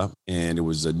woke up and it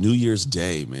was a New Year's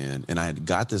Day, man. And I had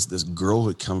got this girl who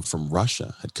had come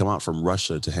out from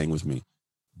Russia to hang with me.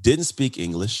 Didn't speak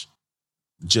English,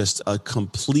 just a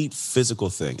complete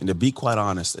physical thing. And to be quite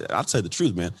honest, I'll tell you the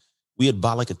truth, man. We had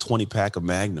bought like a 20 pack of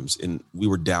Magnums and we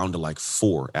were down to like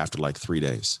 4 after like 3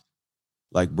 days.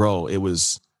 Like, bro, it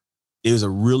was a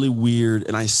really weird,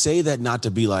 and I say that not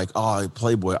to be like, oh,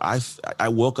 Playboy. I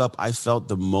woke up, I felt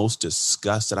the most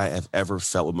disgust that I have ever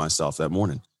felt with myself that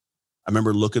morning. I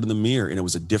remember looking in the mirror and it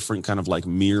was a different kind of like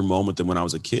mirror moment than when I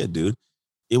was a kid, dude.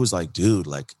 It was like, dude,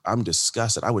 like I'm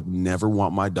disgusted. I would never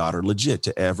want my daughter legit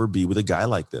to ever be with a guy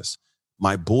like this.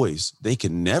 My boys, they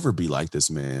can never be like this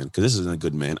man because this isn't a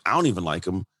good man. I don't even like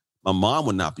him. My mom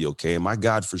would not be okay. And my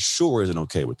God for sure isn't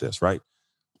okay with this, right?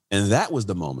 And that was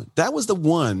the moment. That was the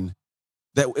one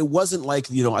that it wasn't like,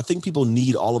 I think people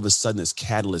need all of a sudden this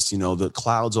catalyst, the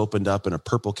clouds opened up and a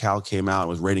purple cow came out and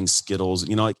was raining Skittles.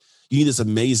 Like you need this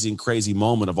amazing, crazy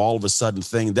moment of all of a sudden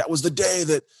thing. That was the day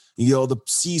that, the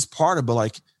seas parted. But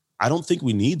like, I don't think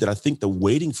we need that. I think the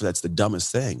waiting for that's the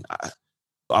dumbest thing.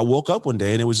 I woke up one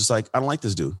day and it was just like, I don't like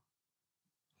this dude.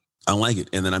 I don't like it.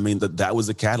 And then, that was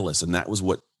the catalyst. And that was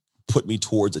what put me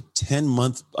towards a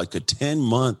 10-month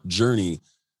journey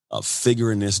of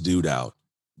figuring this dude out,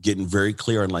 getting very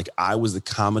clear. And like, I was the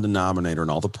common denominator in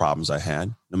all the problems I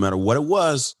had. No matter what it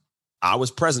was, I was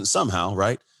present somehow,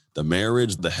 right? The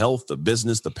marriage, the health, the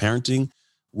business, the parenting,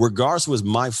 regardless if it was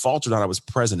my fault or not, I was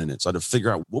present in it. So I had to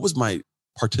figure out what was my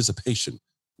participation?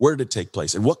 Where did it take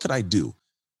place? And what could I do?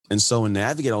 And so in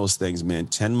navigating all those things, man,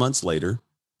 10 months later,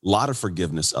 a lot of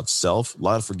forgiveness of self, a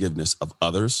lot of forgiveness of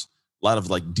others, a lot of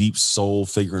like deep soul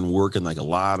figuring work, and like a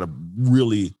lot of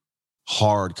really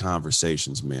hard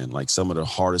conversations, man. Like some of the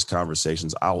hardest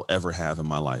conversations I'll ever have in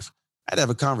my life. I'd have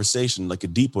a conversation, like a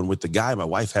deep one, with the guy my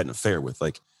wife had an affair with.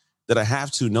 Like, did I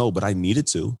have to? No, but I needed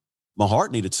to. My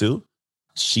heart needed to.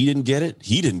 She didn't get it.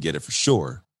 He didn't get it for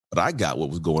sure. But I got what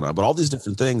was going on. But all these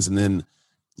different things. And then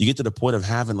you get to the point of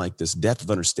having like this depth of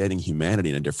understanding humanity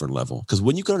in a different level. Because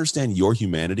when you can understand your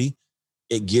humanity,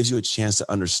 it gives you a chance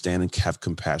to understand and have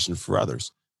compassion for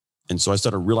others. And so I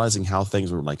started realizing how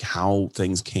things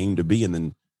came to be. And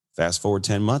then Fast forward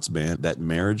 10 months, man, that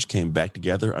marriage came back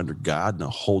together under God in a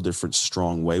whole different,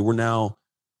 strong way. We're now,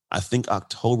 I think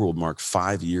October will mark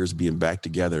 5 years being back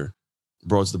together.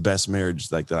 Bro, it's the best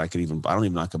marriage like that I don't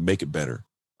even know I could make it better.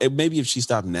 Maybe if she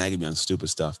stopped nagging me on stupid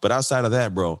stuff. But outside of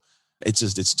that, bro,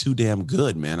 it's too damn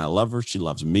good, man. I love her. She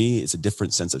loves me. It's a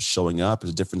different sense of showing up.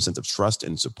 It's a different sense of trust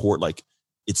and support. Like,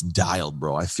 it's dialed,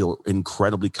 bro. I feel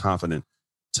incredibly confident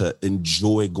to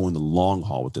enjoy going the long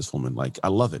haul with this woman. Like, I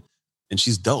love it. And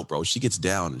she's dope, bro. She gets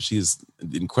down and she's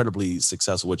incredibly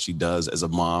successful what she does as a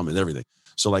mom and everything.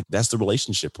 So like, that's the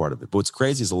relationship part of it. But what's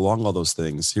crazy is along all those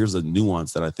things, here's a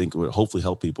nuance that I think would hopefully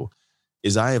help people,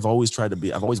 is I've always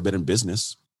been in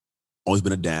business, always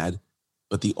been a dad.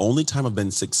 But the only time I've been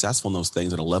successful in those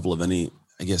things at a level of anything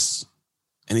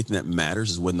that matters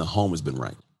is when the home has been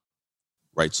right.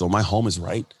 Right. So my home is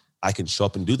right. I can show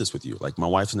up and do this with you. Like, my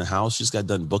wife's in the house. She's got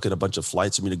done booking a bunch of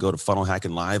flights for me to go to Funnel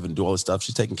Hacking Live and do all this stuff.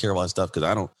 She's taking care of all that stuff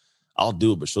because I'll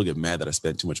do it, but she'll get mad that I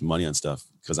spend too much money on stuff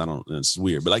because and it's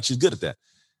weird. But like, she's good at that.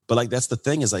 But like, that's the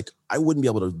thing is like, I wouldn't be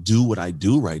able to do what I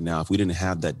do right now if we didn't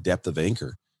have that depth of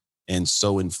anchor. And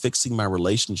so in fixing my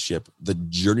relationship, the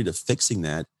journey to fixing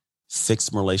that,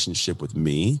 fixed my relationship with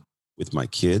me, with my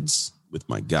kids, with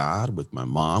my God, with my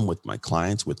mom, with my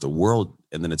clients, with the world.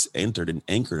 And then it's entered and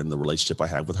anchored in the relationship I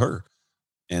have with her.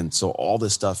 And so all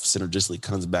this stuff synergistically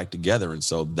comes back together. And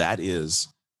so that is,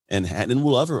 and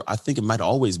I think it might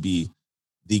always be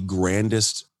the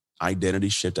grandest identity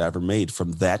shift I ever made,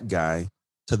 from that guy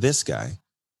to this guy.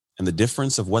 And the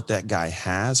difference of what that guy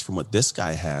has from what this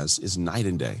guy has is night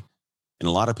and day. And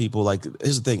a lot of people, like,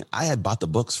 here's the thing. I had bought the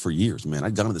books for years, man.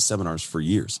 I'd gone to the seminars for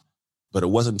years, but it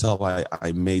wasn't until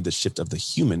I made the shift of the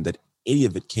human that any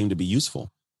of it came to be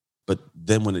useful. But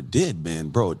then when it did, man,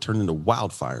 bro, it turned into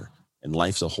wildfire, and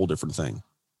life's a whole different thing.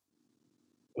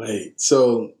 Wait,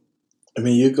 so, I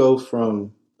mean, you go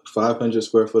from 500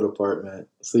 square foot apartment,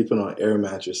 sleeping on air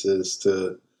mattresses,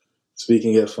 to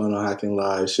speaking at Funnel Hacking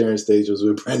Live, sharing stages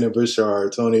with Brendon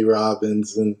Burchard, Tony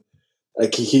Robbins, and I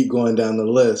can keep going down the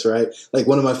list, right? Like,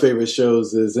 one of my favorite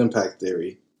shows is Impact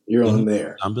Theory. You're on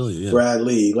there. I'm Billy, yeah. Brad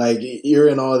Lee. Like, you're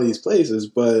in all these places,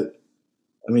 but,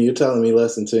 I mean, you're telling me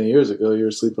less than 10 years ago you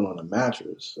were sleeping on a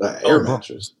mattress, air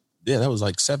mattress. Yeah, that was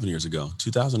like 7 years ago,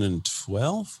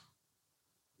 2012.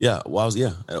 Yeah, well,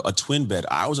 a twin bed.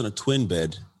 I was in a twin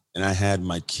bed, and I had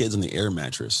my kids on the air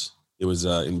mattress. It was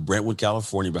in Brentwood,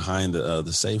 California, behind the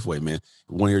Safeway, man.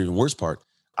 One even worse part,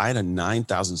 I had a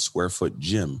 9,000 square foot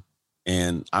gym.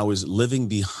 And I was living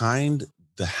behind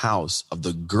the house of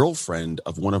the girlfriend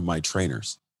of one of my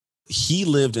trainers. He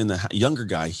lived in the younger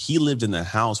guy. He lived in the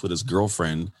house with his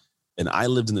girlfriend, and I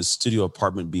lived in the studio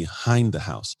apartment behind the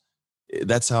house.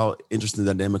 That's how interesting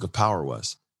the dynamic of power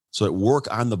was. So at work,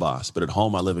 I'm the boss, but at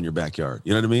home, I live in your backyard.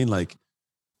 You know what I mean? Like,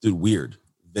 dude, weird,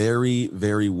 very,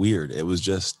 very weird. It was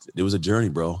a journey,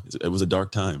 bro. It was a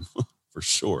dark time for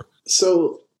sure.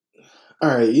 So,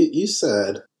 all right, you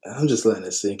said, I'm just letting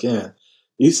it sink in.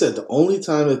 You said the only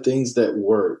time that things that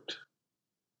worked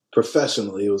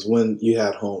professionally was when you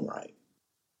had home right.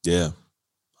 Yeah,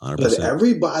 100%. But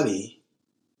everybody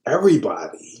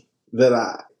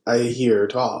that I hear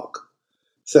talk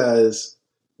says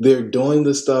they're doing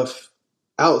the stuff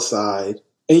outside,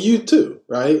 and you too,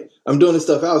 right? I'm doing the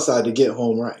stuff outside to get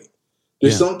home right.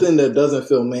 There's something that doesn't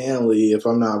feel manly if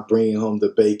I'm not bringing home the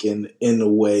bacon in the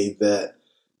way that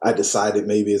I decided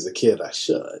maybe as a kid I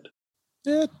should.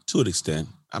 Yeah, to an extent.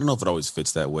 I don't know if it always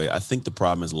fits that way. I think the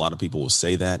problem is a lot of people will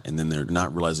say that, and then they're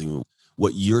not realizing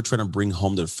what you're trying to bring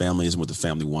home to the family isn't what the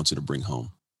family wants you to bring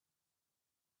home.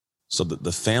 So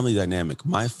the family dynamic,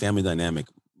 my family dynamic,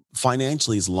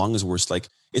 financially, as long as we're like,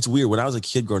 it's weird. When I was a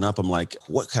kid growing up, I'm like,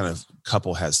 what kind of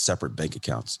couple has separate bank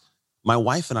accounts? My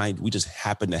wife and I, we just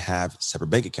happen to have separate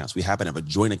bank accounts. We happen to have a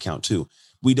joint account too.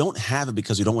 We don't have it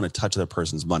because we don't want to touch the other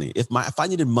person's money. If I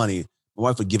needed money, my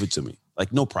wife would give it to me.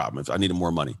 Like, no problem. If I needed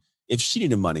more money, if she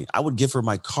needed money, I would give her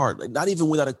my card. Like, not even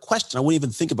without a question. I wouldn't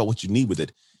even think about what you need with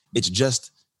it. It's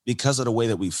just because of the way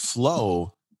that we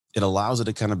flow, it allows it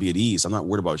to kind of be at ease. I'm not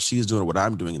worried about what she's doing or what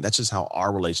I'm doing. And that's just how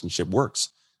our relationship works.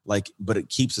 Like, but it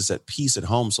keeps us at peace at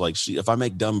home. So like if I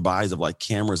make dumb buys of like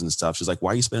cameras and stuff, she's like,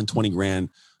 why are you spending 20 grand?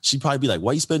 She'd probably be like,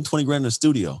 why are you spending 20 grand in a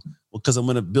studio? Well, because I'm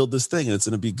going to build this thing and it's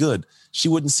going to be good. She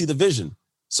wouldn't see the vision.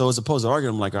 So as opposed to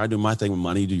arguing, I'm like, I do my thing with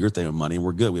money, you do your thing with money, and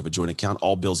we're good. We have a joint account,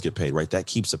 all bills get paid, right? That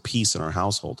keeps a peace in our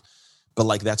household. But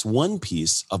like, that's one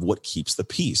piece of what keeps the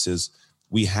peace is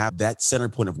we have that center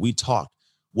point of we talked.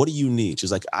 What do you need?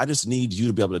 She's like, I just need you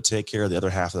to be able to take care of the other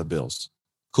half of the bills.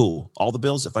 Cool. All the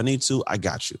bills, if I need to, I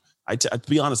got you. To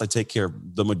be honest, I take care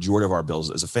of the majority of our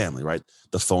bills as a family, right?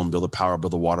 The phone bill, the power bill,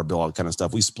 the water bill, all that kind of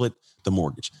stuff. We split the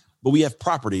mortgage. but we have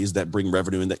properties that bring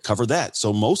revenue and that cover that.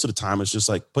 So most of the time it's just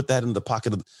like, put that in the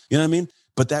pocket of, you know what I mean?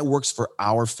 But that works for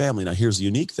our family. Now, here's the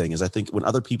unique thing is I think when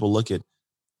other people look at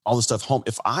all the stuff home,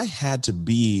 if I had to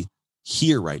be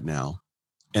here right now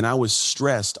and I was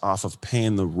stressed off of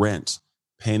paying the rent,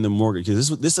 paying the mortgage, because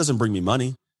this doesn't bring me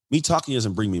money. Me talking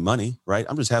doesn't bring me money, right?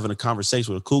 I'm just having a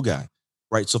conversation with a cool guy,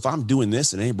 right? So if I'm doing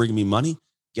this and it ain't bringing me money,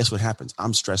 guess what happens?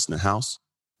 I'm stressed in the house.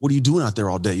 What are you doing out there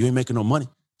all day? You ain't making no money.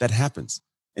 That happens.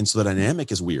 And so the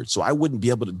dynamic is weird. So I wouldn't be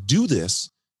able to do this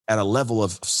at a level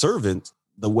of servant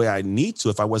the way I need to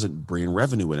if I wasn't bringing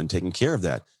revenue in and taking care of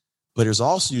that. But there's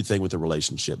also a thing with the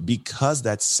relationship because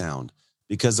that's sound,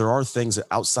 because there are things that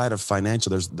outside of financial,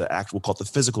 there's the actual called the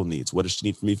physical needs. What does she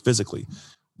need from me physically?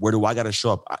 Where do I got to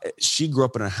show up? She grew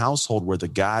up in a household where the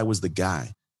guy was the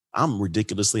guy. I'm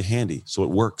ridiculously handy, so it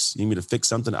works. You need me to fix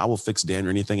something? I will fix damn near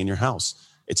anything in your house.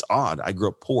 It's odd. I grew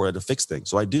up poor, I had to fix things,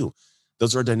 so I do.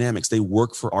 Those are dynamics. They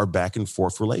work for our back and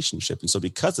forth relationship. And so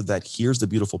because of that, here's the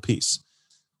beautiful piece.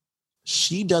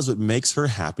 She does what makes her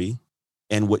happy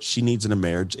and what she needs in a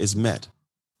marriage is met.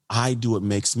 I do what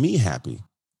makes me happy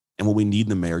and what we need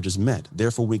in a marriage is met.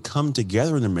 Therefore, when we come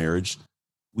together in a marriage,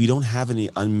 we don't have any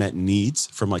unmet needs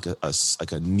from like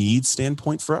a need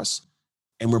standpoint for us.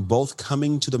 And we're both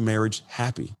coming to the marriage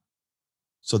happy.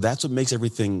 So that's what makes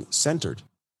everything centered.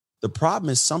 The problem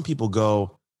is some people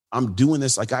go, I'm doing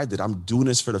this like I did. I'm doing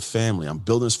this for the family. I'm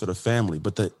building this for the family,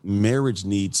 but the marriage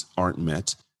needs aren't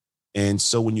met. And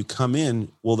so when you come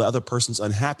in, well, the other person's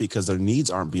unhappy because their needs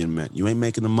aren't being met. You ain't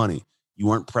making the money.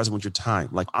 You aren't present with your time.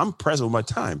 Like I'm present with my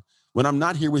time. When I'm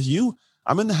not here with you,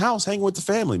 I'm in the house hanging with the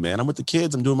family, man. I'm with the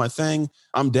kids. I'm doing my thing.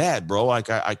 I'm dad, bro. Like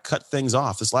I cut things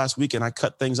off. This last weekend, I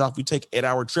cut things off. We take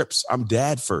 8-hour trips. I'm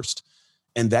dad first.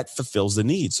 And that fulfills the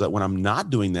need. So that when I'm not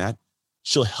doing that,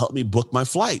 she'll help me book my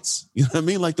flights. You know what I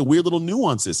mean? Like the weird little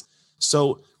nuances.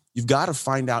 So you've got to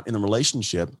find out in a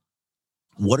relationship,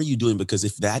 what are you doing? Because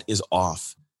if that is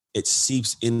off, it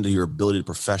seeps into your ability to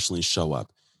professionally show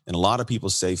up. And a lot of people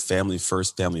say family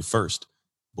first.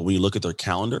 But when you look at their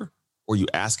calendar or you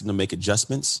ask them to make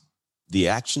adjustments, the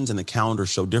actions and the calendar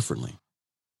show differently.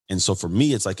 And so for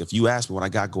me, it's like, if you ask me what I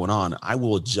got going on, I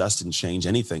will adjust and change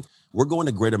anything. We're going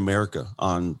to Great America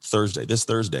on Thursday, this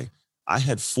Thursday. I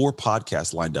had 4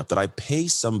 podcasts lined up that I pay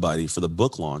somebody for the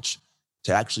book launch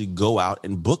to actually go out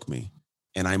and book me.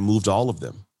 And I moved all of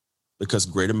them because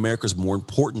Great America is more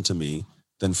important to me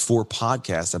than 4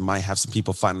 podcasts that might have some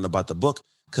people finding about the book,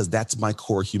 because that's my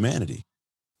core humanity.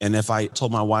 And if I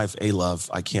told my wife, hey, love,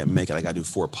 I can't make it, I got to do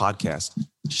 4 podcasts,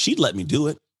 she'd let me do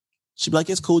it. She'd be like,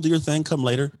 it's cool, do your thing, come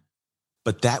later.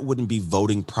 But that wouldn't be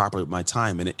voting properly with my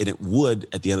time. And it would,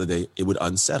 at the end of the day, it would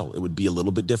unsettle. It would be a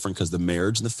little bit different because the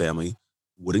marriage and the family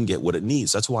wouldn't get what it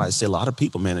needs. That's why I say a lot of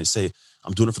people, man, they say,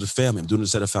 I'm doing it for the family. I'm doing it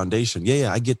to set a foundation.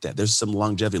 Yeah, I get that. There's some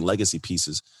longevity and legacy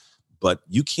pieces. But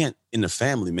you can't, in the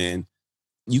family, man,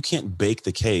 you can't bake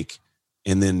the cake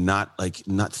and then not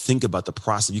think about the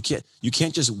process. You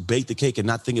can't just bake the cake and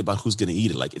not think about who's going to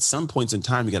eat it. Like at some points in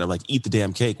time, you got to like eat the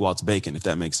damn cake while it's baking, if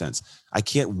that makes sense. I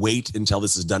can't wait until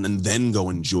this is done and then go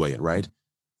enjoy it, right?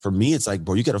 For me, it's like,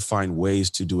 bro, you got to find ways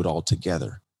to do it all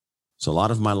together. So a lot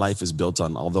of my life is built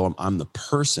on, although I'm the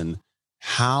person,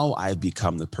 how I've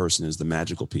become the person is the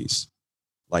magical piece.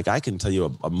 Like I can tell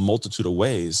you a multitude of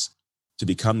ways to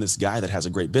become this guy that has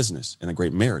a great business and a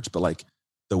great marriage. But like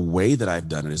the way that I've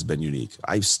done it has been unique.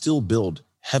 I still build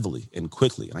heavily and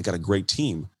quickly, and I got a great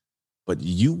team, but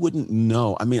you wouldn't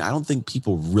know. I mean, I don't think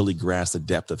people really grasp the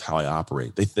depth of how I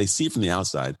operate. They see it from the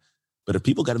outside, but if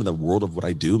people got into the world of what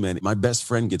I do, man, my best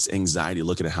friend gets anxiety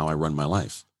looking at how I run my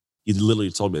life. He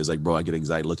literally told me, he's like, bro, I get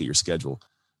anxiety, look at your schedule.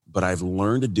 But I've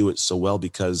learned to do it so well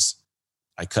because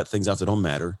I cut things off that don't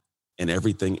matter, and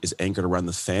everything is anchored around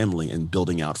the family and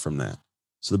building out from that.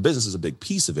 So the business is a big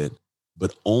piece of it,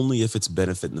 but only if it's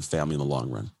benefiting the family in the long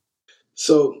run.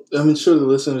 So I'm sure the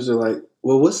listeners are like,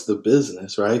 well, what's the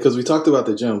business, right? Because we talked about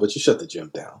the gym, but you shut the gym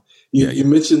down. You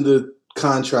mentioned the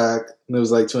contract, and it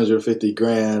was like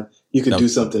 $250,000. You could do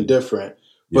something different,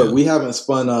 but we haven't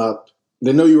spun up.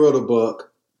 They know you wrote a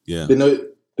book. Yeah.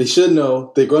 They should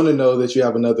know. They're going to know that you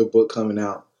have another book coming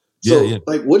out. So,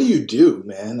 like, what do you do,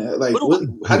 man? Like,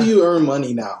 how do you earn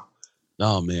money now?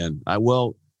 Oh, man.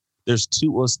 There's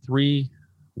 3.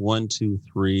 1, 2,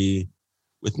 3.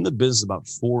 Within the business, about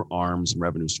 4 arms and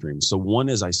revenue streams. So one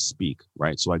is I speak,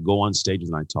 right? So I go on stages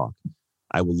and I talk.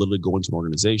 I will literally go into an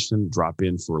organization, drop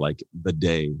in for like the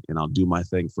day, and I'll do my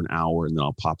thing for an hour, and then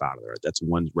I'll pop out of there. That's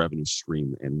one revenue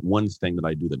stream and one thing that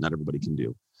I do that not everybody can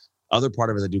do. Other part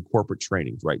of it is I do corporate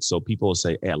trainings, right? So people will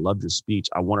say, hey, I loved your speech.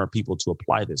 I want our people to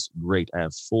apply this. Great. I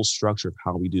have full structure of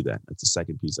how we do that. That's the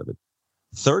second piece of it.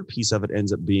 Third piece of it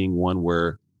ends up being one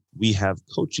where we have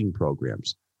coaching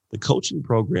programs. The coaching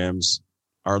programs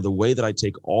are the way that I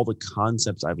take all the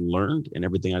concepts I've learned and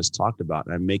everything I just talked about,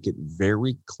 and I make it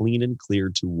very clean and clear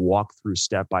to walk through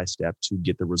step by step to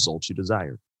get the results you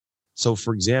desire. So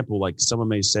for example, like someone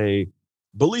may say,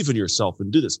 believe in yourself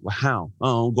and do this. Well, how?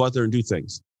 Oh, go out there and do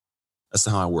things. That's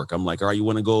not how I work. I'm like, all right, you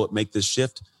want to go make this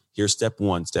shift? Here's step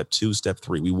 1, step 2, step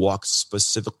 3. We walk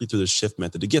specifically through the shift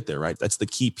method to get there, right? That's the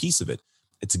key piece of it.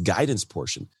 It's a guidance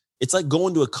portion. It's like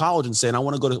going to a college and saying,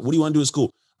 what do you want to do at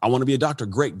school? I want to be a doctor.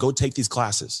 Great. Go take these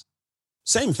classes.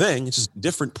 Same thing. It's just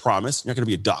different promise. You're not going to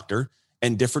be a doctor,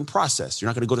 and different process. You're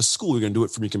not going to go to school. You're going to do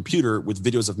it from your computer with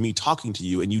videos of me talking to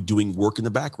you and you doing work in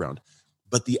the background.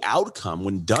 But the outcome,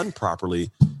 when done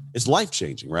properly, is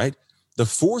life-changing, right? The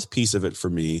fourth piece of it for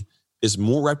me is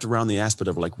more wrapped around the aspect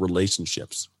of like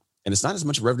relationships. And it's not as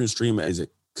much a revenue stream as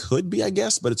it could be, I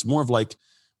guess, but it's more of like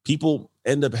people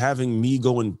end up having me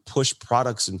go and push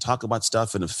products and talk about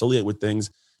stuff and affiliate with things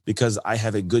because I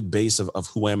have a good base of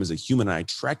who I am as a human. I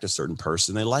attract a certain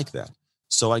person. They like that.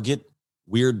 So I get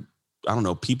weird, I don't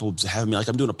know, people having me, like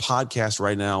I'm doing a podcast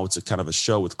right now. It's a kind of a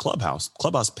show with Clubhouse.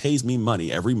 Clubhouse pays me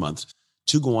money every month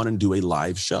to go on and do a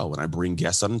live show. And I bring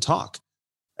guests on and talk.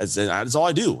 That's all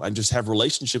I do. I just have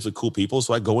relationships with cool people.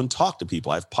 So I go and talk to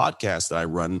people. I have podcasts that I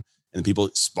run and people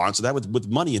sponsor that with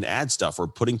money and ad stuff or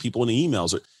putting people in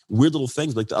emails or weird little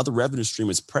things. Like the other revenue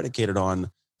stream is predicated on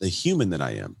the human that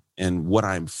I am and what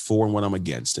I'm for and what I'm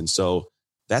against. And so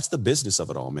that's the business of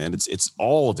it all, man. It's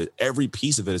all of it. Every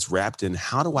piece of it is wrapped in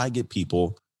how do I get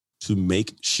people to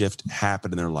make shift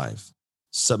happen in their life?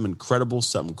 Something incredible,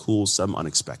 something cool, something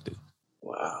unexpected.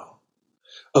 Wow.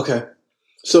 Okay.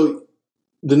 So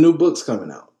the new book's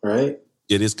coming out, right?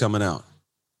 It is coming out.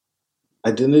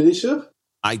 Identity Shift?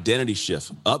 Identity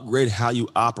Shift. Upgrade how you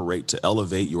operate to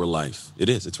elevate your life. It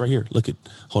is. It's right here. Look at.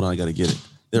 Hold on. I got to get it.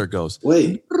 There it goes.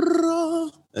 Wait.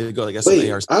 There you go. I guess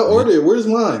I ordered it. Where's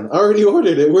mine? I already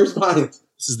ordered it. Where's mine?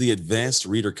 This is the advanced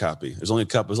reader copy. There's only a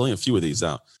couple. There's only a few of these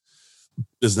out.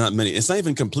 There's not many. It's not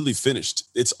even completely finished.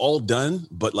 It's all done,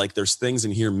 but like there's things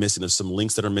in here missing. There's some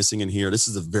links that are missing in here. This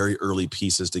is the very early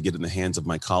pieces to get in the hands of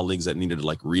my colleagues that needed to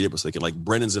like read it. So they can like,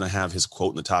 Brendan's going to have his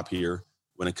quote in the top here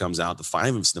when it comes out. I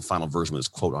haven't seen the final version with his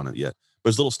quote on it yet. But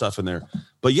there's little stuff in there.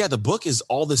 But yeah, the book is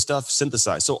all this stuff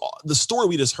synthesized. So the story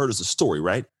we just heard is a story,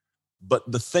 right?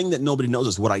 But the thing that nobody knows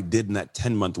is what I did in that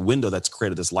 10-month window that's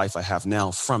created this life I have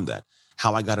now from that.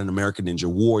 How I got an American Ninja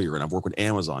Warrior, and I've worked with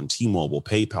Amazon, T-Mobile,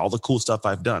 PayPal, all the cool stuff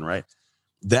I've done, right?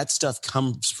 That stuff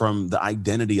comes from the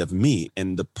identity of me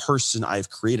and the person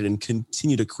I've created and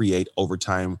continue to create over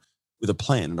time with a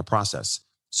plan and a process.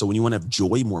 So when you want to have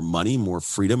joy, more money, more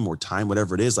freedom, more time,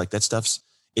 whatever it is, like that stuff's,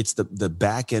 it's the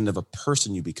back end of a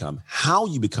person you become. How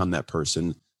you become that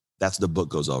person, that's the book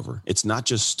goes over. It's not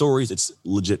just stories, it's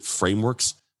legit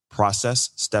frameworks, process,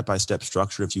 step-by-step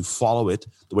structure. If you follow it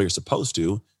the way you're supposed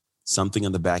to, something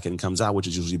on the back end comes out, which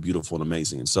is usually beautiful and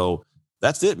amazing. And so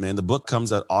that's it, man. The book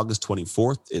comes out August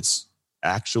 24th. It's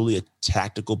actually a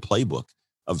tactical playbook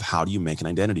of how do you make an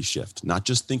identity shift, not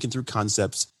just thinking through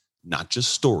concepts, not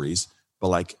just stories, but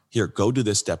like, here, go do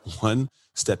this step 1,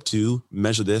 step 2,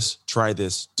 measure this, try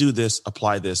this, do this,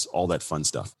 apply this, all that fun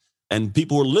stuff. And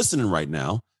people who are listening right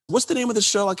now, what's the name of the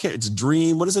show? It's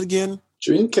Dream. What is it again?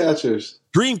 Dreamcatchers.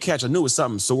 Dreamcatcher. I knew it was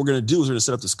something. So what we're going to do is we're going to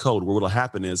set up this code where what'll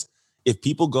happen is if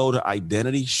people go to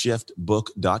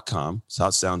identityshiftbook.com, that's how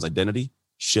it sounds,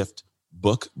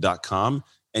 identityshiftbook.com,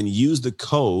 and use the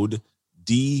code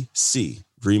DC,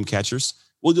 Dreamcatchers,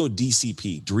 we'll go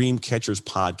DCP, Dreamcatchers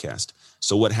Podcast.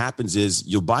 So what happens is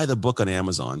you'll buy the book on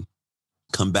Amazon,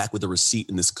 come back with a receipt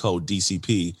in this code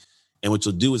DCP, and what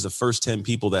you'll do is the first 10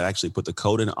 people that actually put the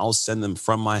code in, I'll send them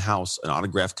from my house an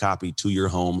autographed copy to your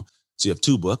home. So you have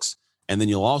 2 books. And then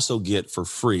you'll also get for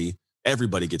free,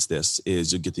 everybody gets this,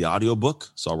 is you get the audio book.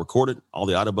 So I'll record it. All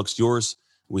the audio book's yours.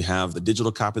 We have the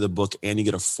digital copy of the book and you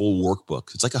get a full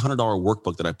workbook. It's like a $100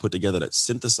 workbook that I put together that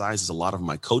synthesizes a lot of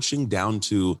my coaching down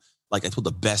to like I put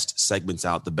the best segments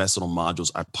out, the best little modules.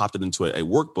 I popped it into a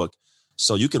workbook.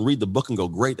 So you can read the book and go,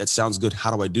 great, that sounds good. How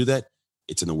do I do that?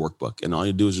 It's in the workbook. And all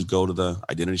you do is just go to the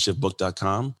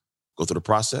identityshiftbook.com, go through the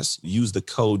process, use the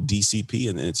code DCP,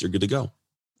 and you're good to go.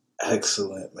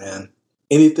 Excellent, man.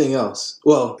 Anything else?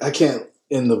 Well, I can't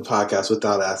end the podcast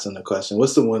without asking the question.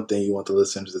 What's the one thing you want the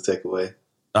listeners to take away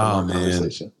from our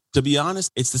conversation? To be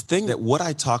honest, it's the thing that what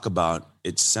I talk about,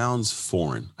 it sounds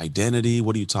foreign. Identity,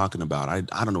 what are you talking about? I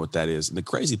don't know what that is. And the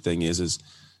crazy thing is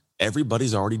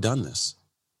everybody's already done this.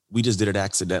 We just did it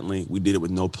accidentally. We did it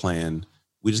with no plan.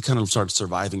 We just kind of started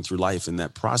surviving through life. In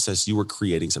that process, you were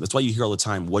creating something. That's why you hear all the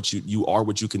time, what you are,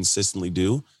 what you consistently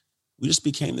do. We just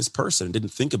became this person and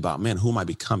didn't think about, man, who am I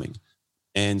becoming?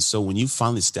 And so when you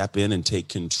finally step in and take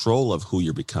control of who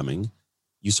you're becoming,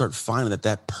 you start finding that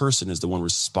that person is the one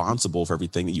responsible for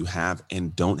everything that you have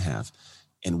and don't have.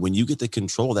 And when you get the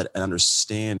control of that and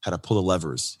understand how to pull the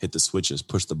levers, hit the switches,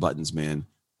 push the buttons, man,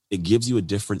 it gives you a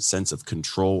different sense of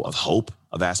control, of hope,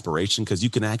 of aspiration, because you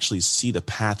can actually see the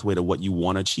pathway to what you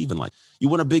want to achieve in life. You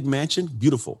want a big mansion?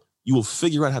 Beautiful. You will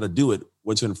figure out how to do it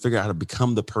once you're going to figure out how to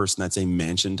become the person that's a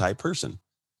mansion type person.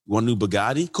 You want a new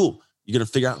Bugatti? Cool. You're going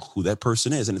to figure out who that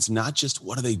person is. And it's not just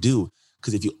what do they do?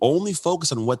 Because if you only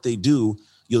focus on what they do,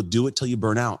 you'll do it till you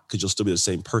burn out because you'll still be the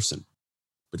same person.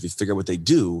 But if you figure out what they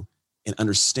do and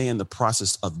understand the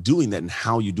process of doing that and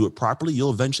how you do it properly,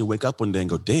 you'll eventually wake up one day and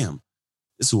go, damn,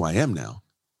 this is who I am now.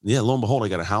 Yeah, lo and behold, I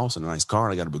got a house and a nice car.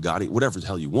 And I got a Bugatti, whatever the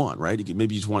hell you want, right?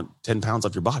 Maybe you just want 10 pounds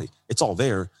off your body. It's all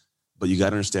there, but you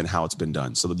got to understand how it's been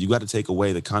done. So you got to take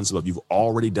away the concept of you've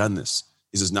already done this.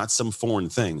 This is not some foreign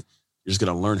thing. You're just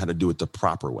going to learn how to do it the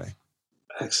proper way.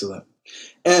 Excellent.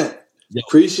 And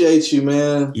appreciate you,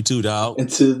 man. You too, dog. And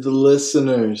to the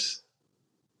listeners,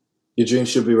 your dreams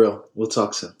should be real. We'll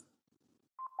talk soon.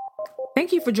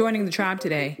 Thank you for joining the tribe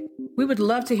today. We would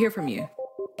love to hear from you.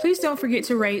 Please don't forget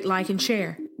to rate, like, and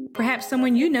share. Perhaps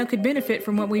someone you know could benefit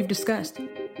from what we've discussed.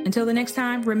 Until the next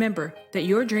time, remember that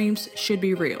your dreams should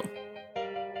be real.